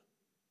world.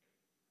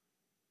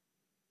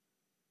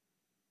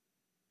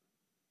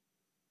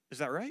 Is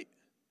that right?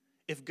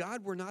 If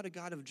God were not a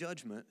God of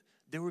judgment,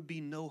 there would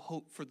be no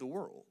hope for the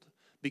world,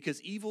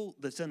 because evil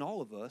that's in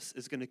all of us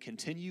is going to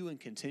continue and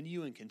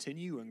continue and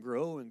continue and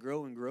grow and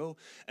grow and grow.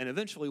 And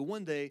eventually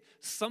one day,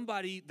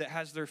 somebody that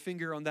has their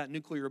finger on that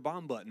nuclear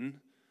bomb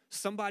button,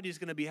 somebody's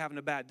going to be having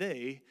a bad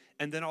day,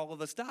 and then all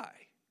of us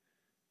die.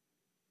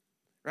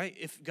 Right?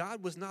 If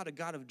God was not a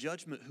God of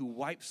judgment who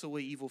wipes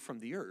away evil from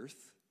the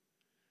earth,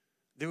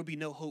 there would be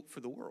no hope for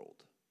the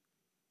world.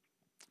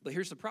 But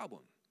here's the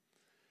problem.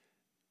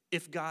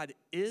 If God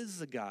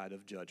is a God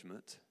of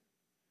judgment,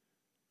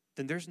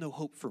 then there's no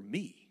hope for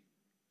me.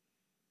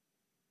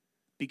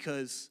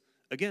 Because,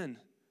 again,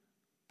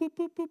 boop,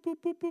 boop, boop, boop,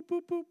 boop, boop,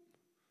 boop, boop.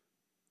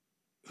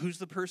 Who's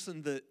the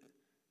person that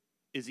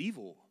is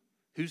evil?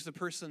 Who's the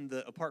person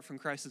that, apart from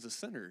Christ, is a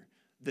sinner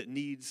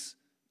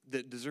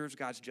that deserves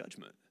God's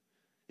judgment?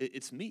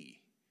 It's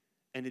me,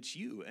 and it's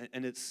you,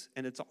 and it's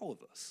all of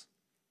us,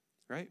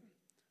 right?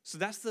 So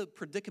that's the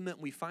predicament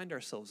we find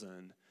ourselves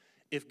in.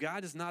 If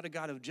God is not a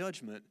God of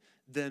judgment,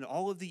 then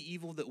all of the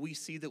evil that we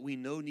see that we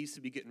know needs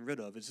to be getting rid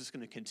of is just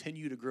going to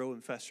continue to grow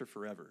and fester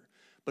forever.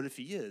 But if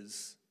he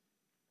is,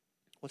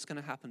 what's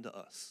going to happen to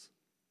us?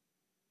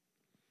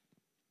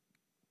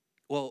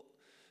 Well,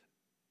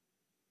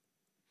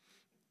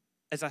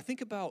 as I think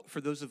about,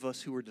 for those of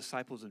us who are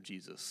disciples of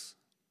Jesus,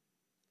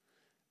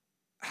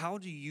 how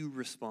do you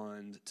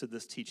respond to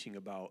this teaching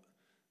about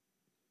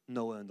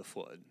Noah and the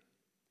flood?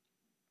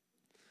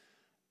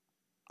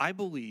 I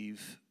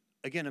believe,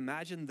 again,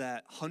 imagine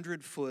that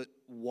 100-foot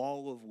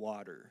wall of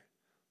water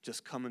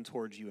just coming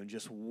towards you and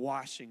just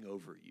washing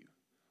over you,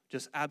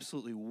 just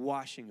absolutely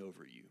washing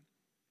over you.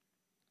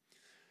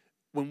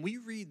 When we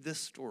read this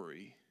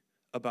story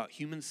about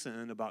human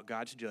sin, about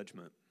God's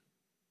judgment,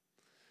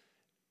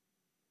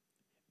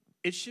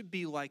 it should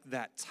be like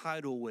that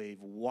tidal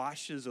wave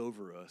washes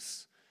over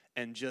us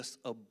and just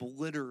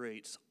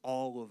obliterates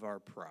all of our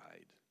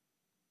pride.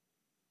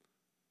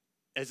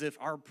 As if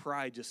our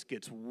pride just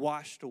gets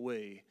washed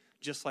away,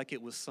 just like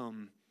it was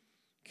some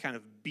kind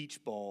of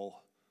beach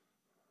ball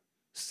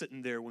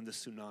sitting there when the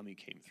tsunami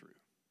came through.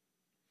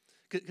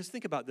 Because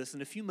think about this,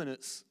 in a few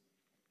minutes,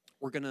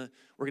 we're gonna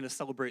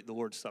celebrate the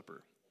Lord's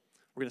Supper.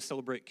 We're gonna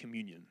celebrate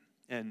communion.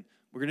 And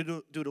we're gonna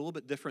do it a little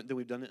bit different than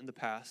we've done it in the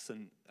past,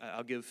 and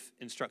I'll give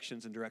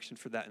instructions and direction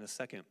for that in a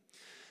second.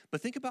 But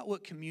think about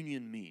what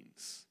communion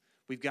means.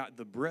 We've got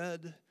the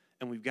bread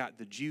and we've got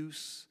the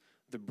juice.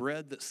 The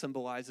bread that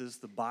symbolizes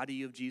the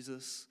body of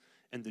Jesus,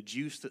 and the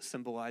juice that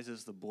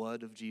symbolizes the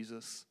blood of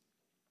Jesus.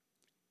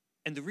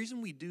 And the reason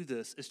we do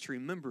this is to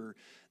remember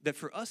that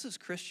for us as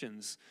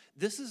Christians,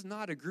 this is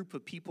not a group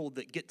of people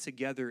that get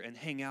together and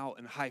hang out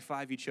and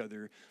high-five each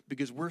other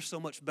because we're so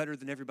much better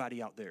than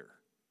everybody out there.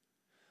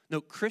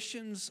 No,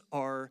 Christians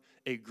are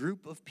a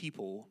group of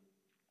people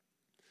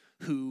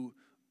who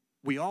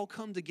we all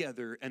come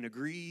together and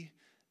agree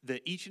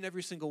that each and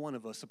every single one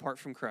of us, apart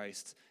from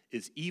Christ,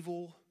 is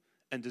evil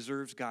and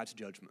deserves God's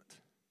judgment.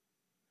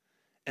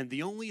 And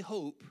the only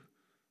hope,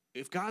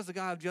 if God's the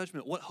God of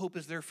judgment, what hope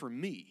is there for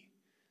me?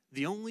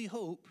 The only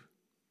hope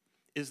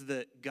is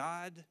that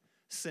God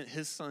sent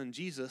his son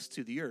Jesus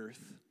to the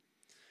earth,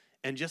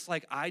 and just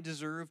like I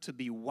deserve to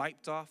be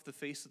wiped off the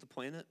face of the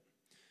planet,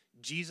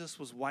 Jesus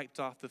was wiped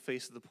off the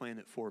face of the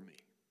planet for me.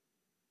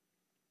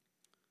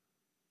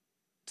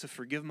 To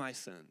forgive my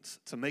sins,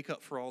 to make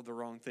up for all the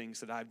wrong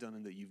things that I've done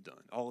and that you've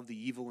done, all of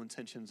the evil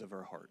intentions of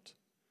our heart.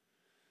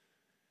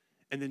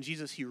 And then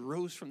Jesus, he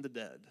rose from the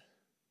dead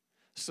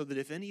so that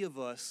if any of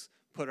us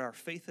put our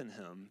faith in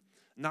him,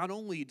 not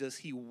only does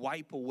he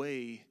wipe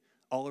away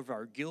all of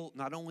our guilt,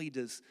 not only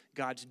does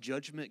God's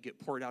judgment get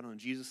poured out on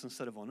Jesus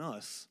instead of on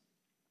us,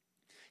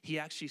 he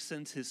actually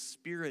sends his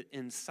spirit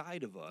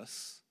inside of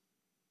us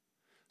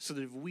so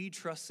that if we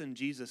trust in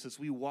Jesus, as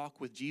we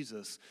walk with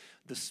Jesus,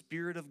 the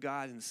Spirit of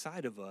God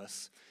inside of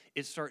us,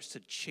 it starts to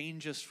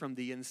change us from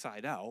the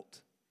inside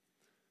out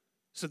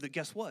so that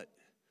guess what?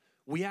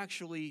 We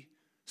actually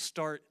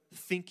start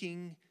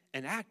thinking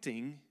and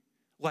acting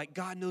like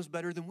God knows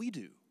better than we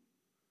do.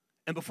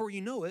 And before you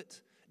know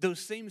it,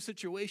 those same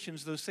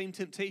situations, those same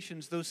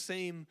temptations, those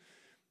same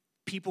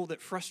people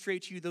that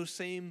frustrate you, those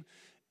same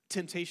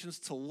temptations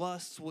to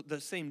lust,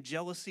 the same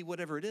jealousy,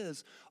 whatever it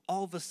is,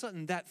 all of a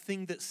sudden that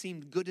thing that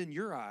seemed good in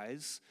your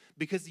eyes,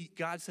 because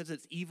God says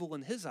it's evil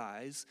in his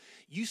eyes,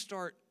 you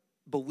start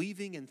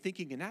believing and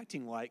thinking and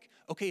acting like,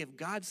 okay, if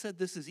God said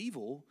this is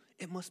evil,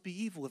 it must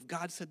be evil. If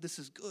God said this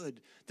is good,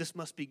 this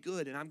must be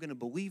good, and I'm going to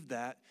believe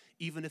that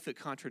even if it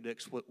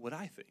contradicts what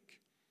I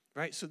think,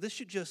 right? So this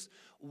should just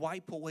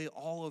wipe away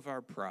all of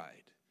our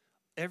pride,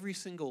 every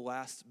single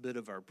last bit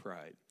of our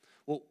pride.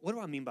 Well, what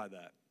do I mean by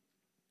that?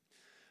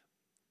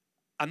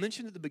 I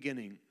mentioned at the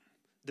beginning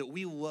that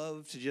we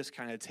love to just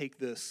kind of take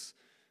this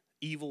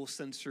evil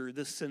censor,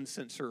 this sin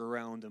censor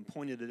around and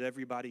point it at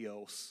everybody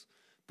else,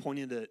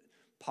 pointed at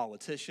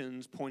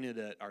politicians, pointed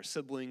at our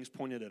siblings,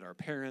 pointed at our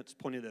parents,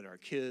 pointed at our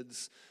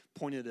kids,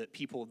 pointed at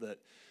people that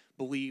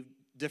believe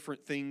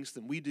different things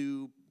than we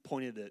do,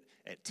 pointed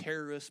at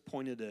terrorists,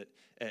 pointed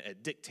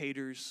at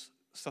dictators,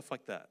 stuff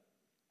like that.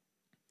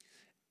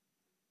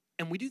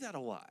 And we do that a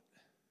lot.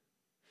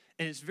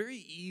 And it's very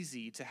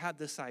easy to have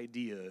this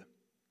idea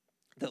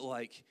that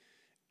like,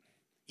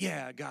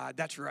 yeah, God,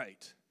 that's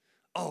right.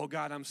 Oh,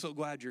 God, I'm so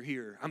glad you're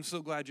here. I'm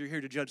so glad you're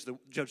here to judge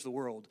the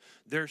world.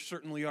 There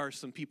certainly are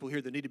some people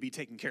here that need to be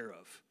taken care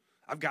of.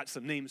 I've got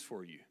some names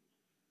for you.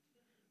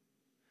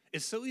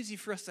 It's so easy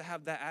for us to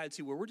have that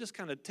attitude where we're just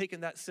kind of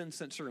taking that sin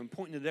sensor and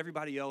pointing at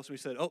everybody else. And we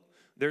said, oh,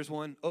 there's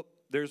one. Oh,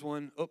 there's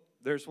one. Oh,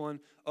 there's one.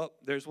 Oh,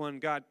 there's one.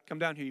 God, come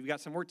down here. You've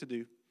got some work to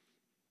do.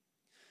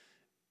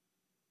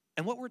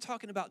 And what we're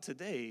talking about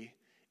today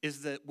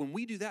is that when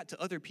we do that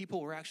to other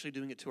people, we're actually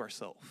doing it to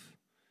ourselves.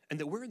 And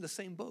that we're in the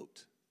same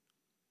boat.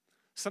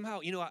 Somehow,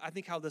 I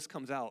think how this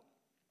comes out.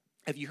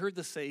 Have you heard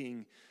the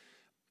saying,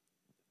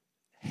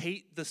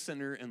 hate the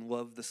sinner and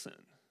love the sin?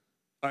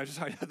 Oh,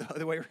 sorry, the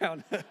other way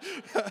around.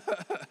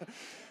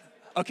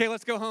 Okay,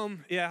 let's go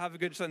home. Yeah, have a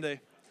good Sunday.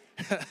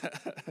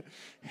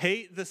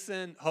 Hate the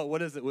sin. Oh,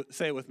 what is it?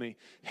 Say it with me.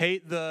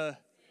 Hate the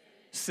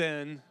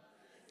sin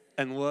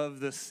and love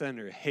the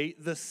sinner.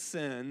 Hate the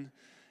sin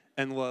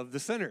and love the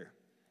sinner.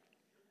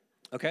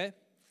 Okay?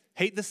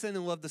 Hate the sin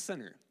and love the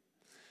sinner.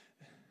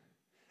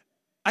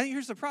 I think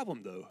here's the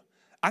problem, though.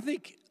 I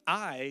think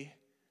I,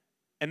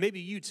 and maybe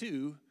you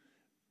too,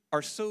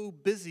 are so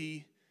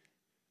busy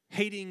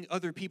hating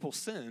other people's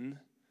sin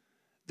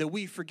that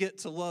we forget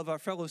to love our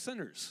fellow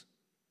sinners.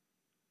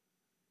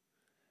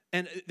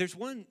 And there's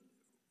one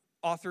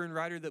author and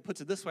writer that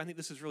puts it this way. I think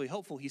this is really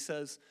helpful. He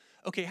says,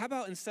 okay, how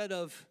about instead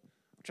of,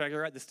 I'll try to get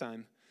it right this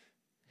time,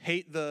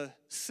 hate the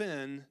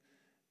sin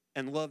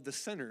and love the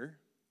sinner,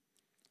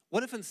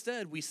 what if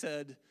instead we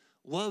said,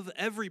 love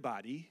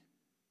everybody,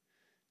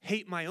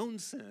 hate my own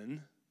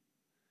sin,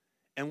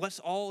 and let's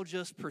all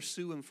just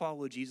pursue and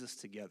follow Jesus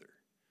together?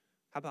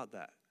 How about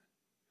that?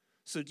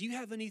 So do you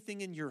have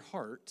anything in your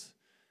heart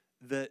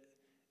that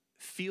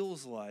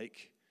feels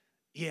like,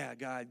 yeah,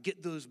 God,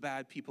 get those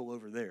bad people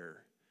over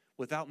there,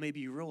 without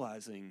maybe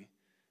realizing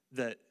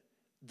that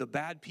the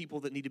bad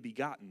people that need to be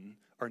gotten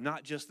are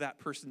not just that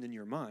person in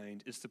your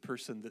mind, it's the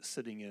person that's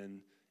sitting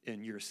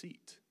in your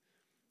seat.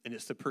 And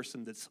it's the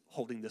person that's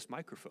holding this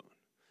microphone.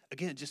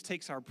 Again, it just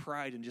takes our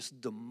pride and just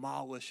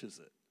demolishes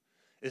it.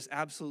 It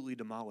absolutely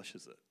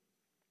demolishes it.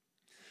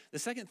 The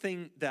second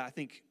thing that I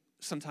think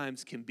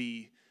sometimes can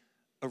be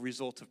a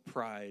result of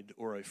pride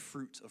or a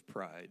fruit of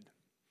pride,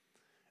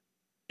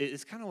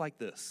 it's kind of like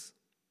this.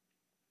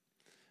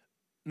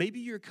 Maybe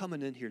you're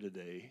coming in here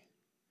today,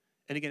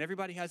 and again,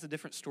 everybody has a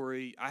different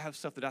story. I have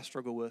stuff that I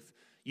struggle with.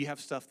 You have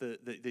stuff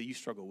that you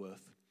struggle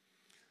with.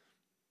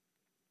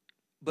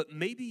 But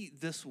maybe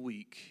this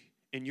week,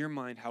 in your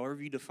mind,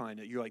 however you define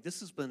it, you're like,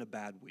 this has been a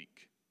bad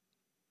week.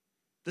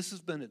 This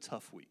has been a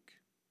tough week.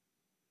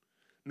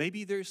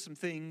 Maybe there's some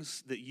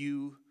things that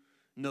you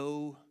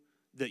know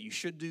that you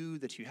should do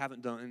that you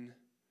haven't done.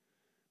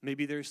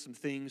 Maybe there's some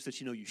things that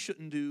you know you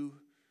shouldn't do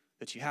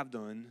that you have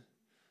done.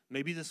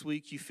 Maybe this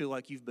week you feel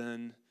like you've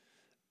been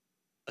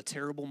a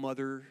terrible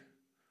mother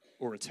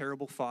or a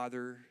terrible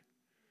father,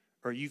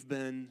 or you've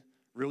been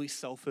really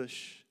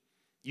selfish.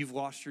 You've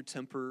lost your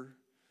temper.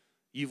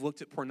 You've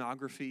looked at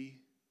pornography.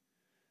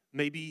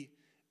 Maybe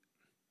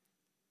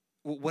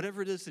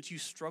whatever it is that you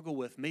struggle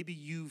with, maybe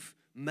you've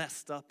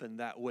messed up in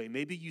that way.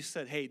 Maybe you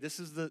said, hey, this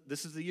is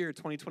the year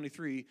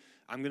 2023.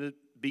 I'm going to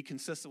be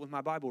consistent with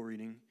my Bible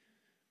reading.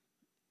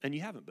 And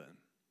you haven't been.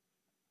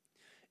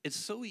 It's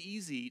so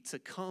easy to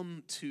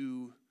come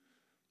to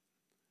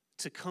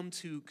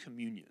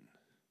communion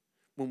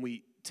when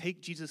we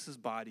take Jesus'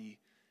 body,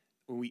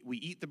 when we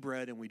eat the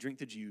bread and we drink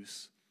the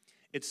juice.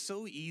 It's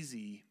so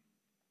easy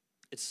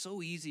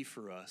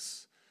for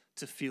us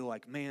to feel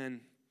like,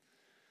 man,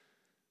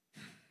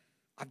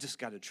 I've just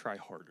got to try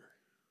harder.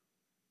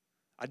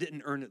 I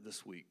didn't earn it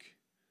this week.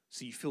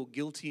 So you feel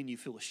guilty and you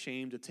feel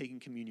ashamed of taking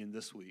communion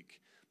this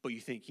week. But you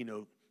think,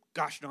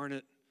 gosh darn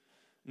it,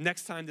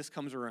 next time this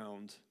comes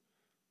around,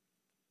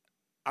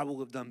 I will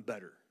have done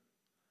better.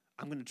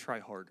 I'm going to try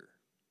harder.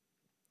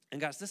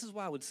 And guys, this is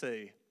why I would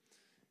say,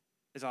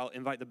 as I'll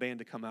invite the band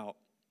to come out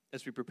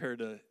as we prepare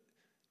to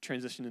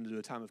transition into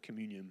a time of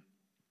communion.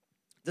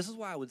 This is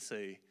why I would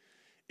say,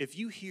 if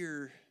you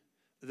hear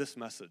this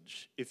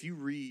message, if you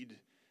read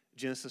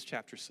Genesis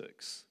chapter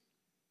 6,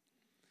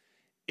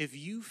 if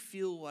you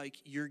feel like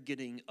you're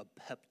getting a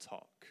pep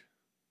talk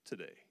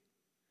today,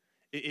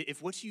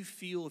 if what you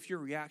feel, if your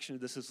reaction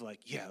to this is like,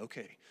 yeah,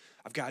 okay,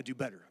 I've got to do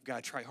better. I've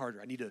got to try harder.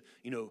 I need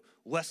to,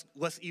 less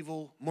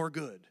evil, more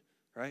good,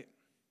 right?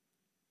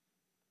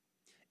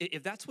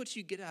 If that's what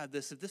you get out of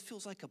this, if this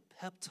feels like a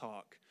pep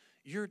talk,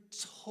 you're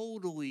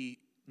totally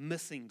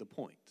missing the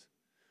point.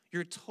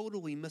 You're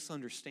totally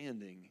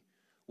misunderstanding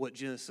what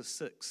Genesis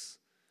 6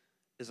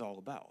 is all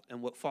about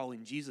and what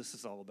following Jesus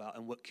is all about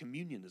and what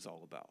communion is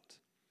all about.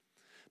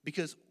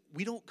 Because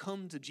we don't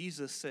come to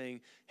Jesus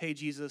saying, hey,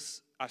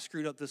 Jesus, I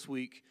screwed up this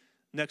week.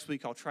 Next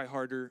week, I'll try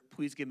harder.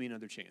 Please give me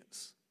another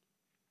chance.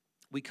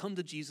 We come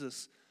to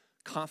Jesus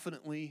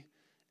confidently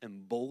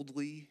and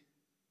boldly.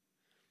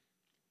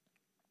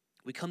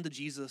 We come to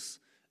Jesus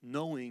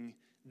knowing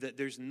that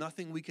there's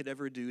nothing we could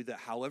ever do that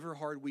however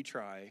hard we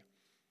try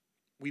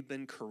we've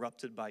been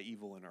corrupted by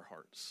evil in our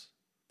hearts,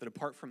 that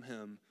apart from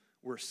him,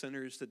 we're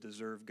sinners that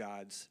deserve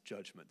God's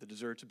judgment, that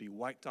deserve to be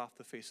wiped off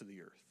the face of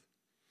the earth.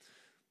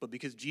 But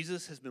because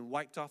Jesus has been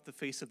wiped off the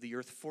face of the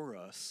earth for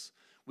us,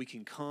 we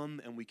can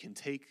come and we can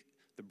take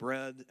the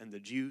bread and the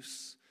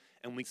juice,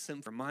 and we are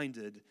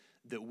reminded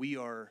that we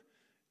are,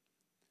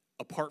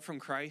 apart from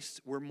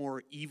Christ, we're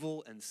more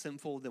evil and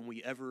sinful than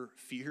we ever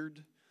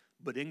feared.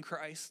 But in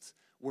Christ,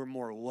 we're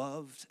more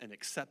loved and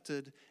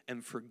accepted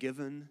and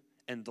forgiven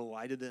and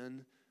delighted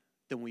in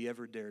than we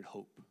ever dared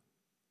hope.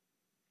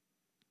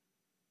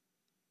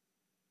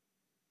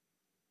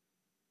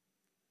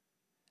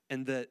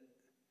 And that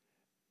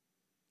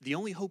the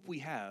only hope we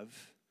have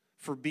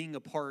for being a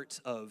part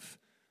of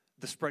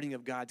the spreading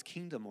of God's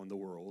kingdom on the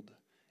world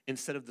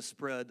instead of the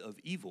spread of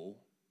evil,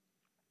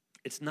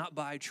 it's not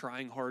by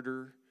trying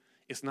harder,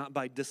 it's not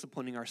by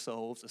disciplining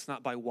ourselves, it's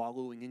not by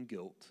wallowing in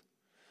guilt,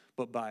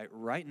 but by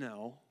right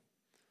now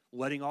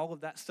letting all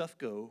of that stuff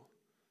go,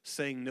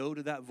 saying no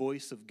to that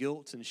voice of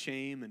guilt and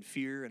shame and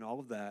fear and all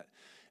of that,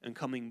 and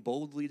coming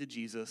boldly to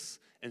Jesus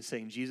and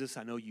saying, Jesus,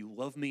 I know you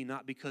love me,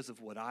 not because of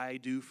what I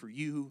do for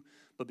you,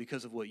 but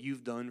because of what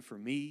you've done for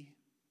me.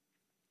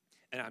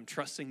 And I'm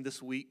trusting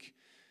this week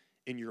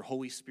in your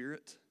Holy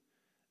Spirit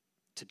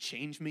to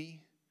change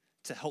me,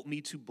 to help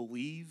me to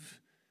believe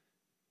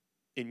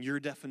in your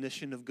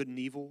definition of good and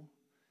evil,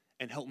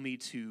 and help me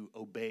to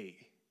obey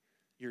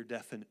your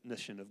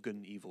definition of good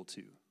and evil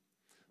too.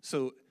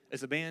 So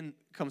as the band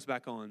comes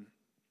back on,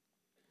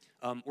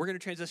 we're going to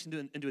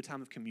transition into a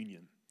time of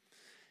communion.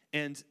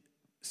 And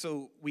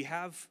so we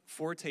have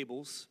 4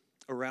 tables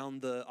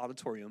around the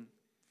auditorium.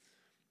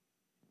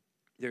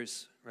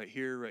 There's right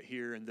here,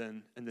 and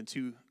then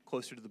 2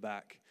 closer to the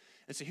back.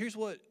 And so here's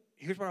what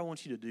I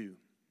want you to do.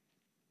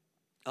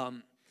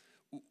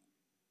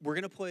 We're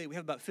going to play, we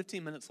have about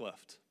 15 minutes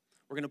left.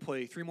 We're going to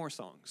play 3 more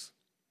songs.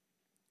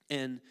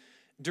 And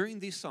during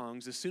these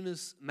songs, as soon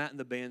as Matt and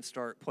the band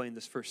start playing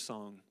this first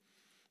song,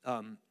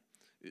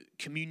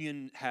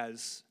 communion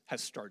has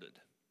started,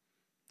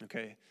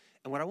 okay?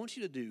 And what I want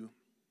you to do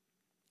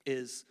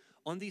is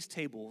on these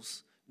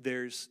tables,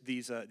 there's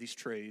these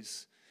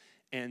trays,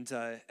 and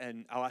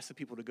I'll ask the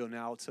people to go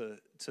now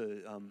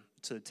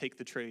to take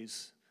the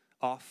trays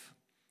off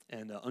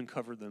and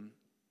uncover them.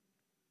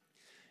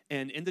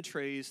 And in the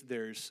trays,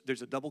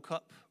 there's a double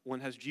cup. One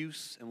has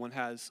juice and one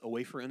has a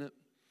wafer in it.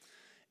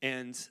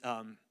 And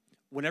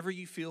whenever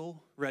you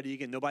feel ready,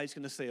 again, nobody's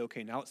going to say,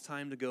 okay, now it's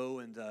time to go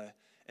and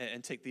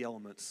take the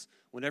elements.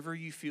 Whenever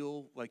you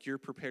feel like you're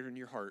prepared in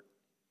your heart,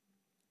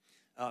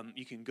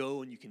 you can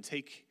go and you can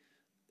take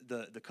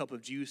the cup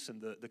of juice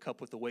and the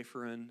cup with the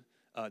wafer in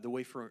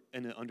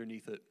it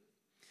underneath it.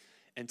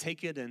 And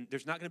take it, and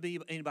there's not going to be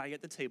anybody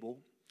at the table.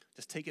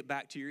 Just take it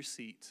back to your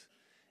seat.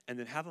 And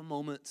then have a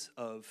moment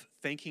of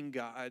thanking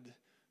God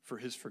for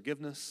his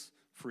forgiveness,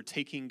 for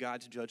taking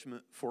God's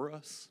judgment for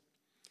us,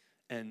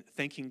 and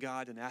thanking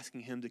God and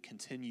asking him to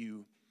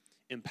continue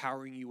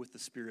empowering you with the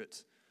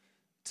Spirit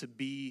to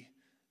be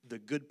the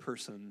good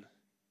person,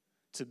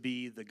 to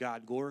be the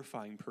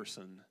God-glorifying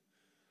person,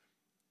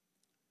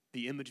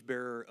 the image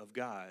bearer of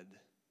God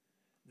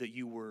that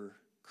you were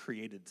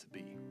created to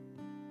be.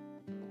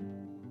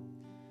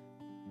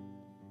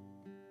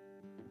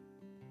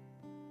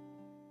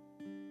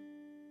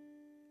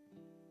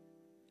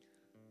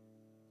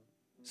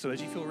 So as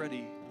you feel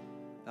ready,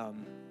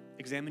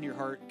 examine your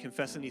heart,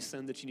 confess any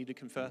sin that you need to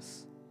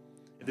confess.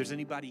 If there's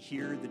anybody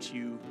here that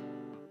you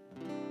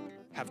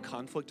have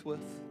conflict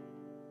with,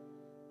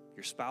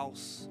 your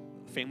spouse,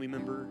 a family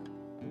member,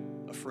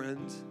 a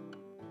friend,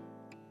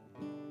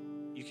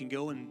 you can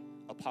go and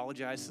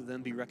apologize to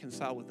them, be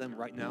reconciled with them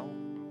right now.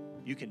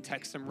 You can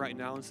text them right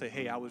now and say,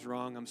 hey, I was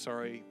wrong, I'm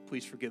sorry,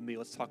 please forgive me,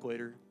 let's talk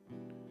later.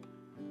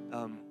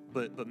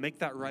 But make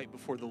that right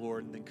before the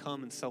Lord, and then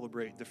come and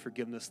celebrate the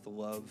forgiveness, the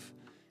love,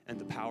 and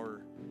the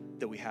power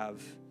that we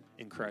have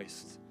in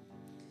Christ.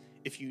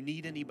 If you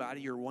need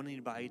anybody or want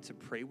anybody to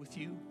pray with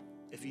you,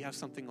 if you have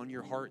something on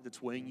your heart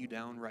that's weighing you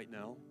down right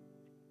now,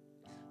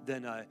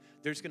 then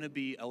there's going to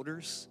be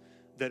elders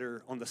that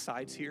are on the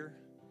sides here,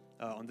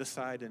 on this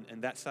side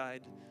and that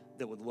side,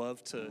 that would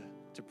love to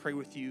pray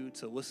with you,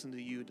 to listen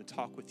to you, to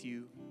talk with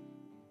you.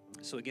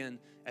 So again,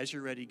 as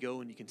you're ready,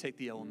 go and you can take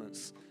the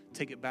elements,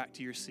 take it back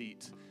to your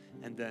seat,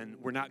 and then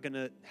we're not going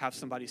to have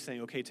somebody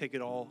saying, okay, take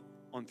it all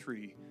on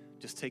 3.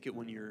 Just take it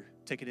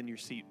in your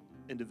seat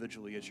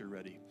individually as you're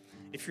ready.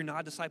 If you're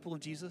not a disciple of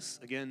Jesus,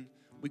 again,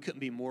 we couldn't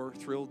be more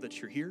thrilled that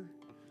you're here.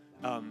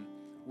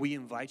 We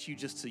invite you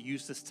just to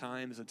use this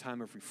time as a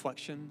time of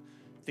reflection.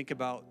 Think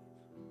about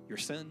your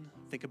sin.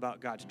 Think about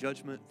God's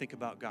judgment. Think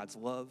about God's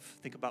love.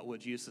 Think about what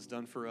Jesus has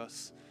done for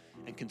us,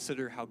 and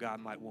consider how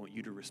God might want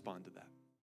you to respond to that.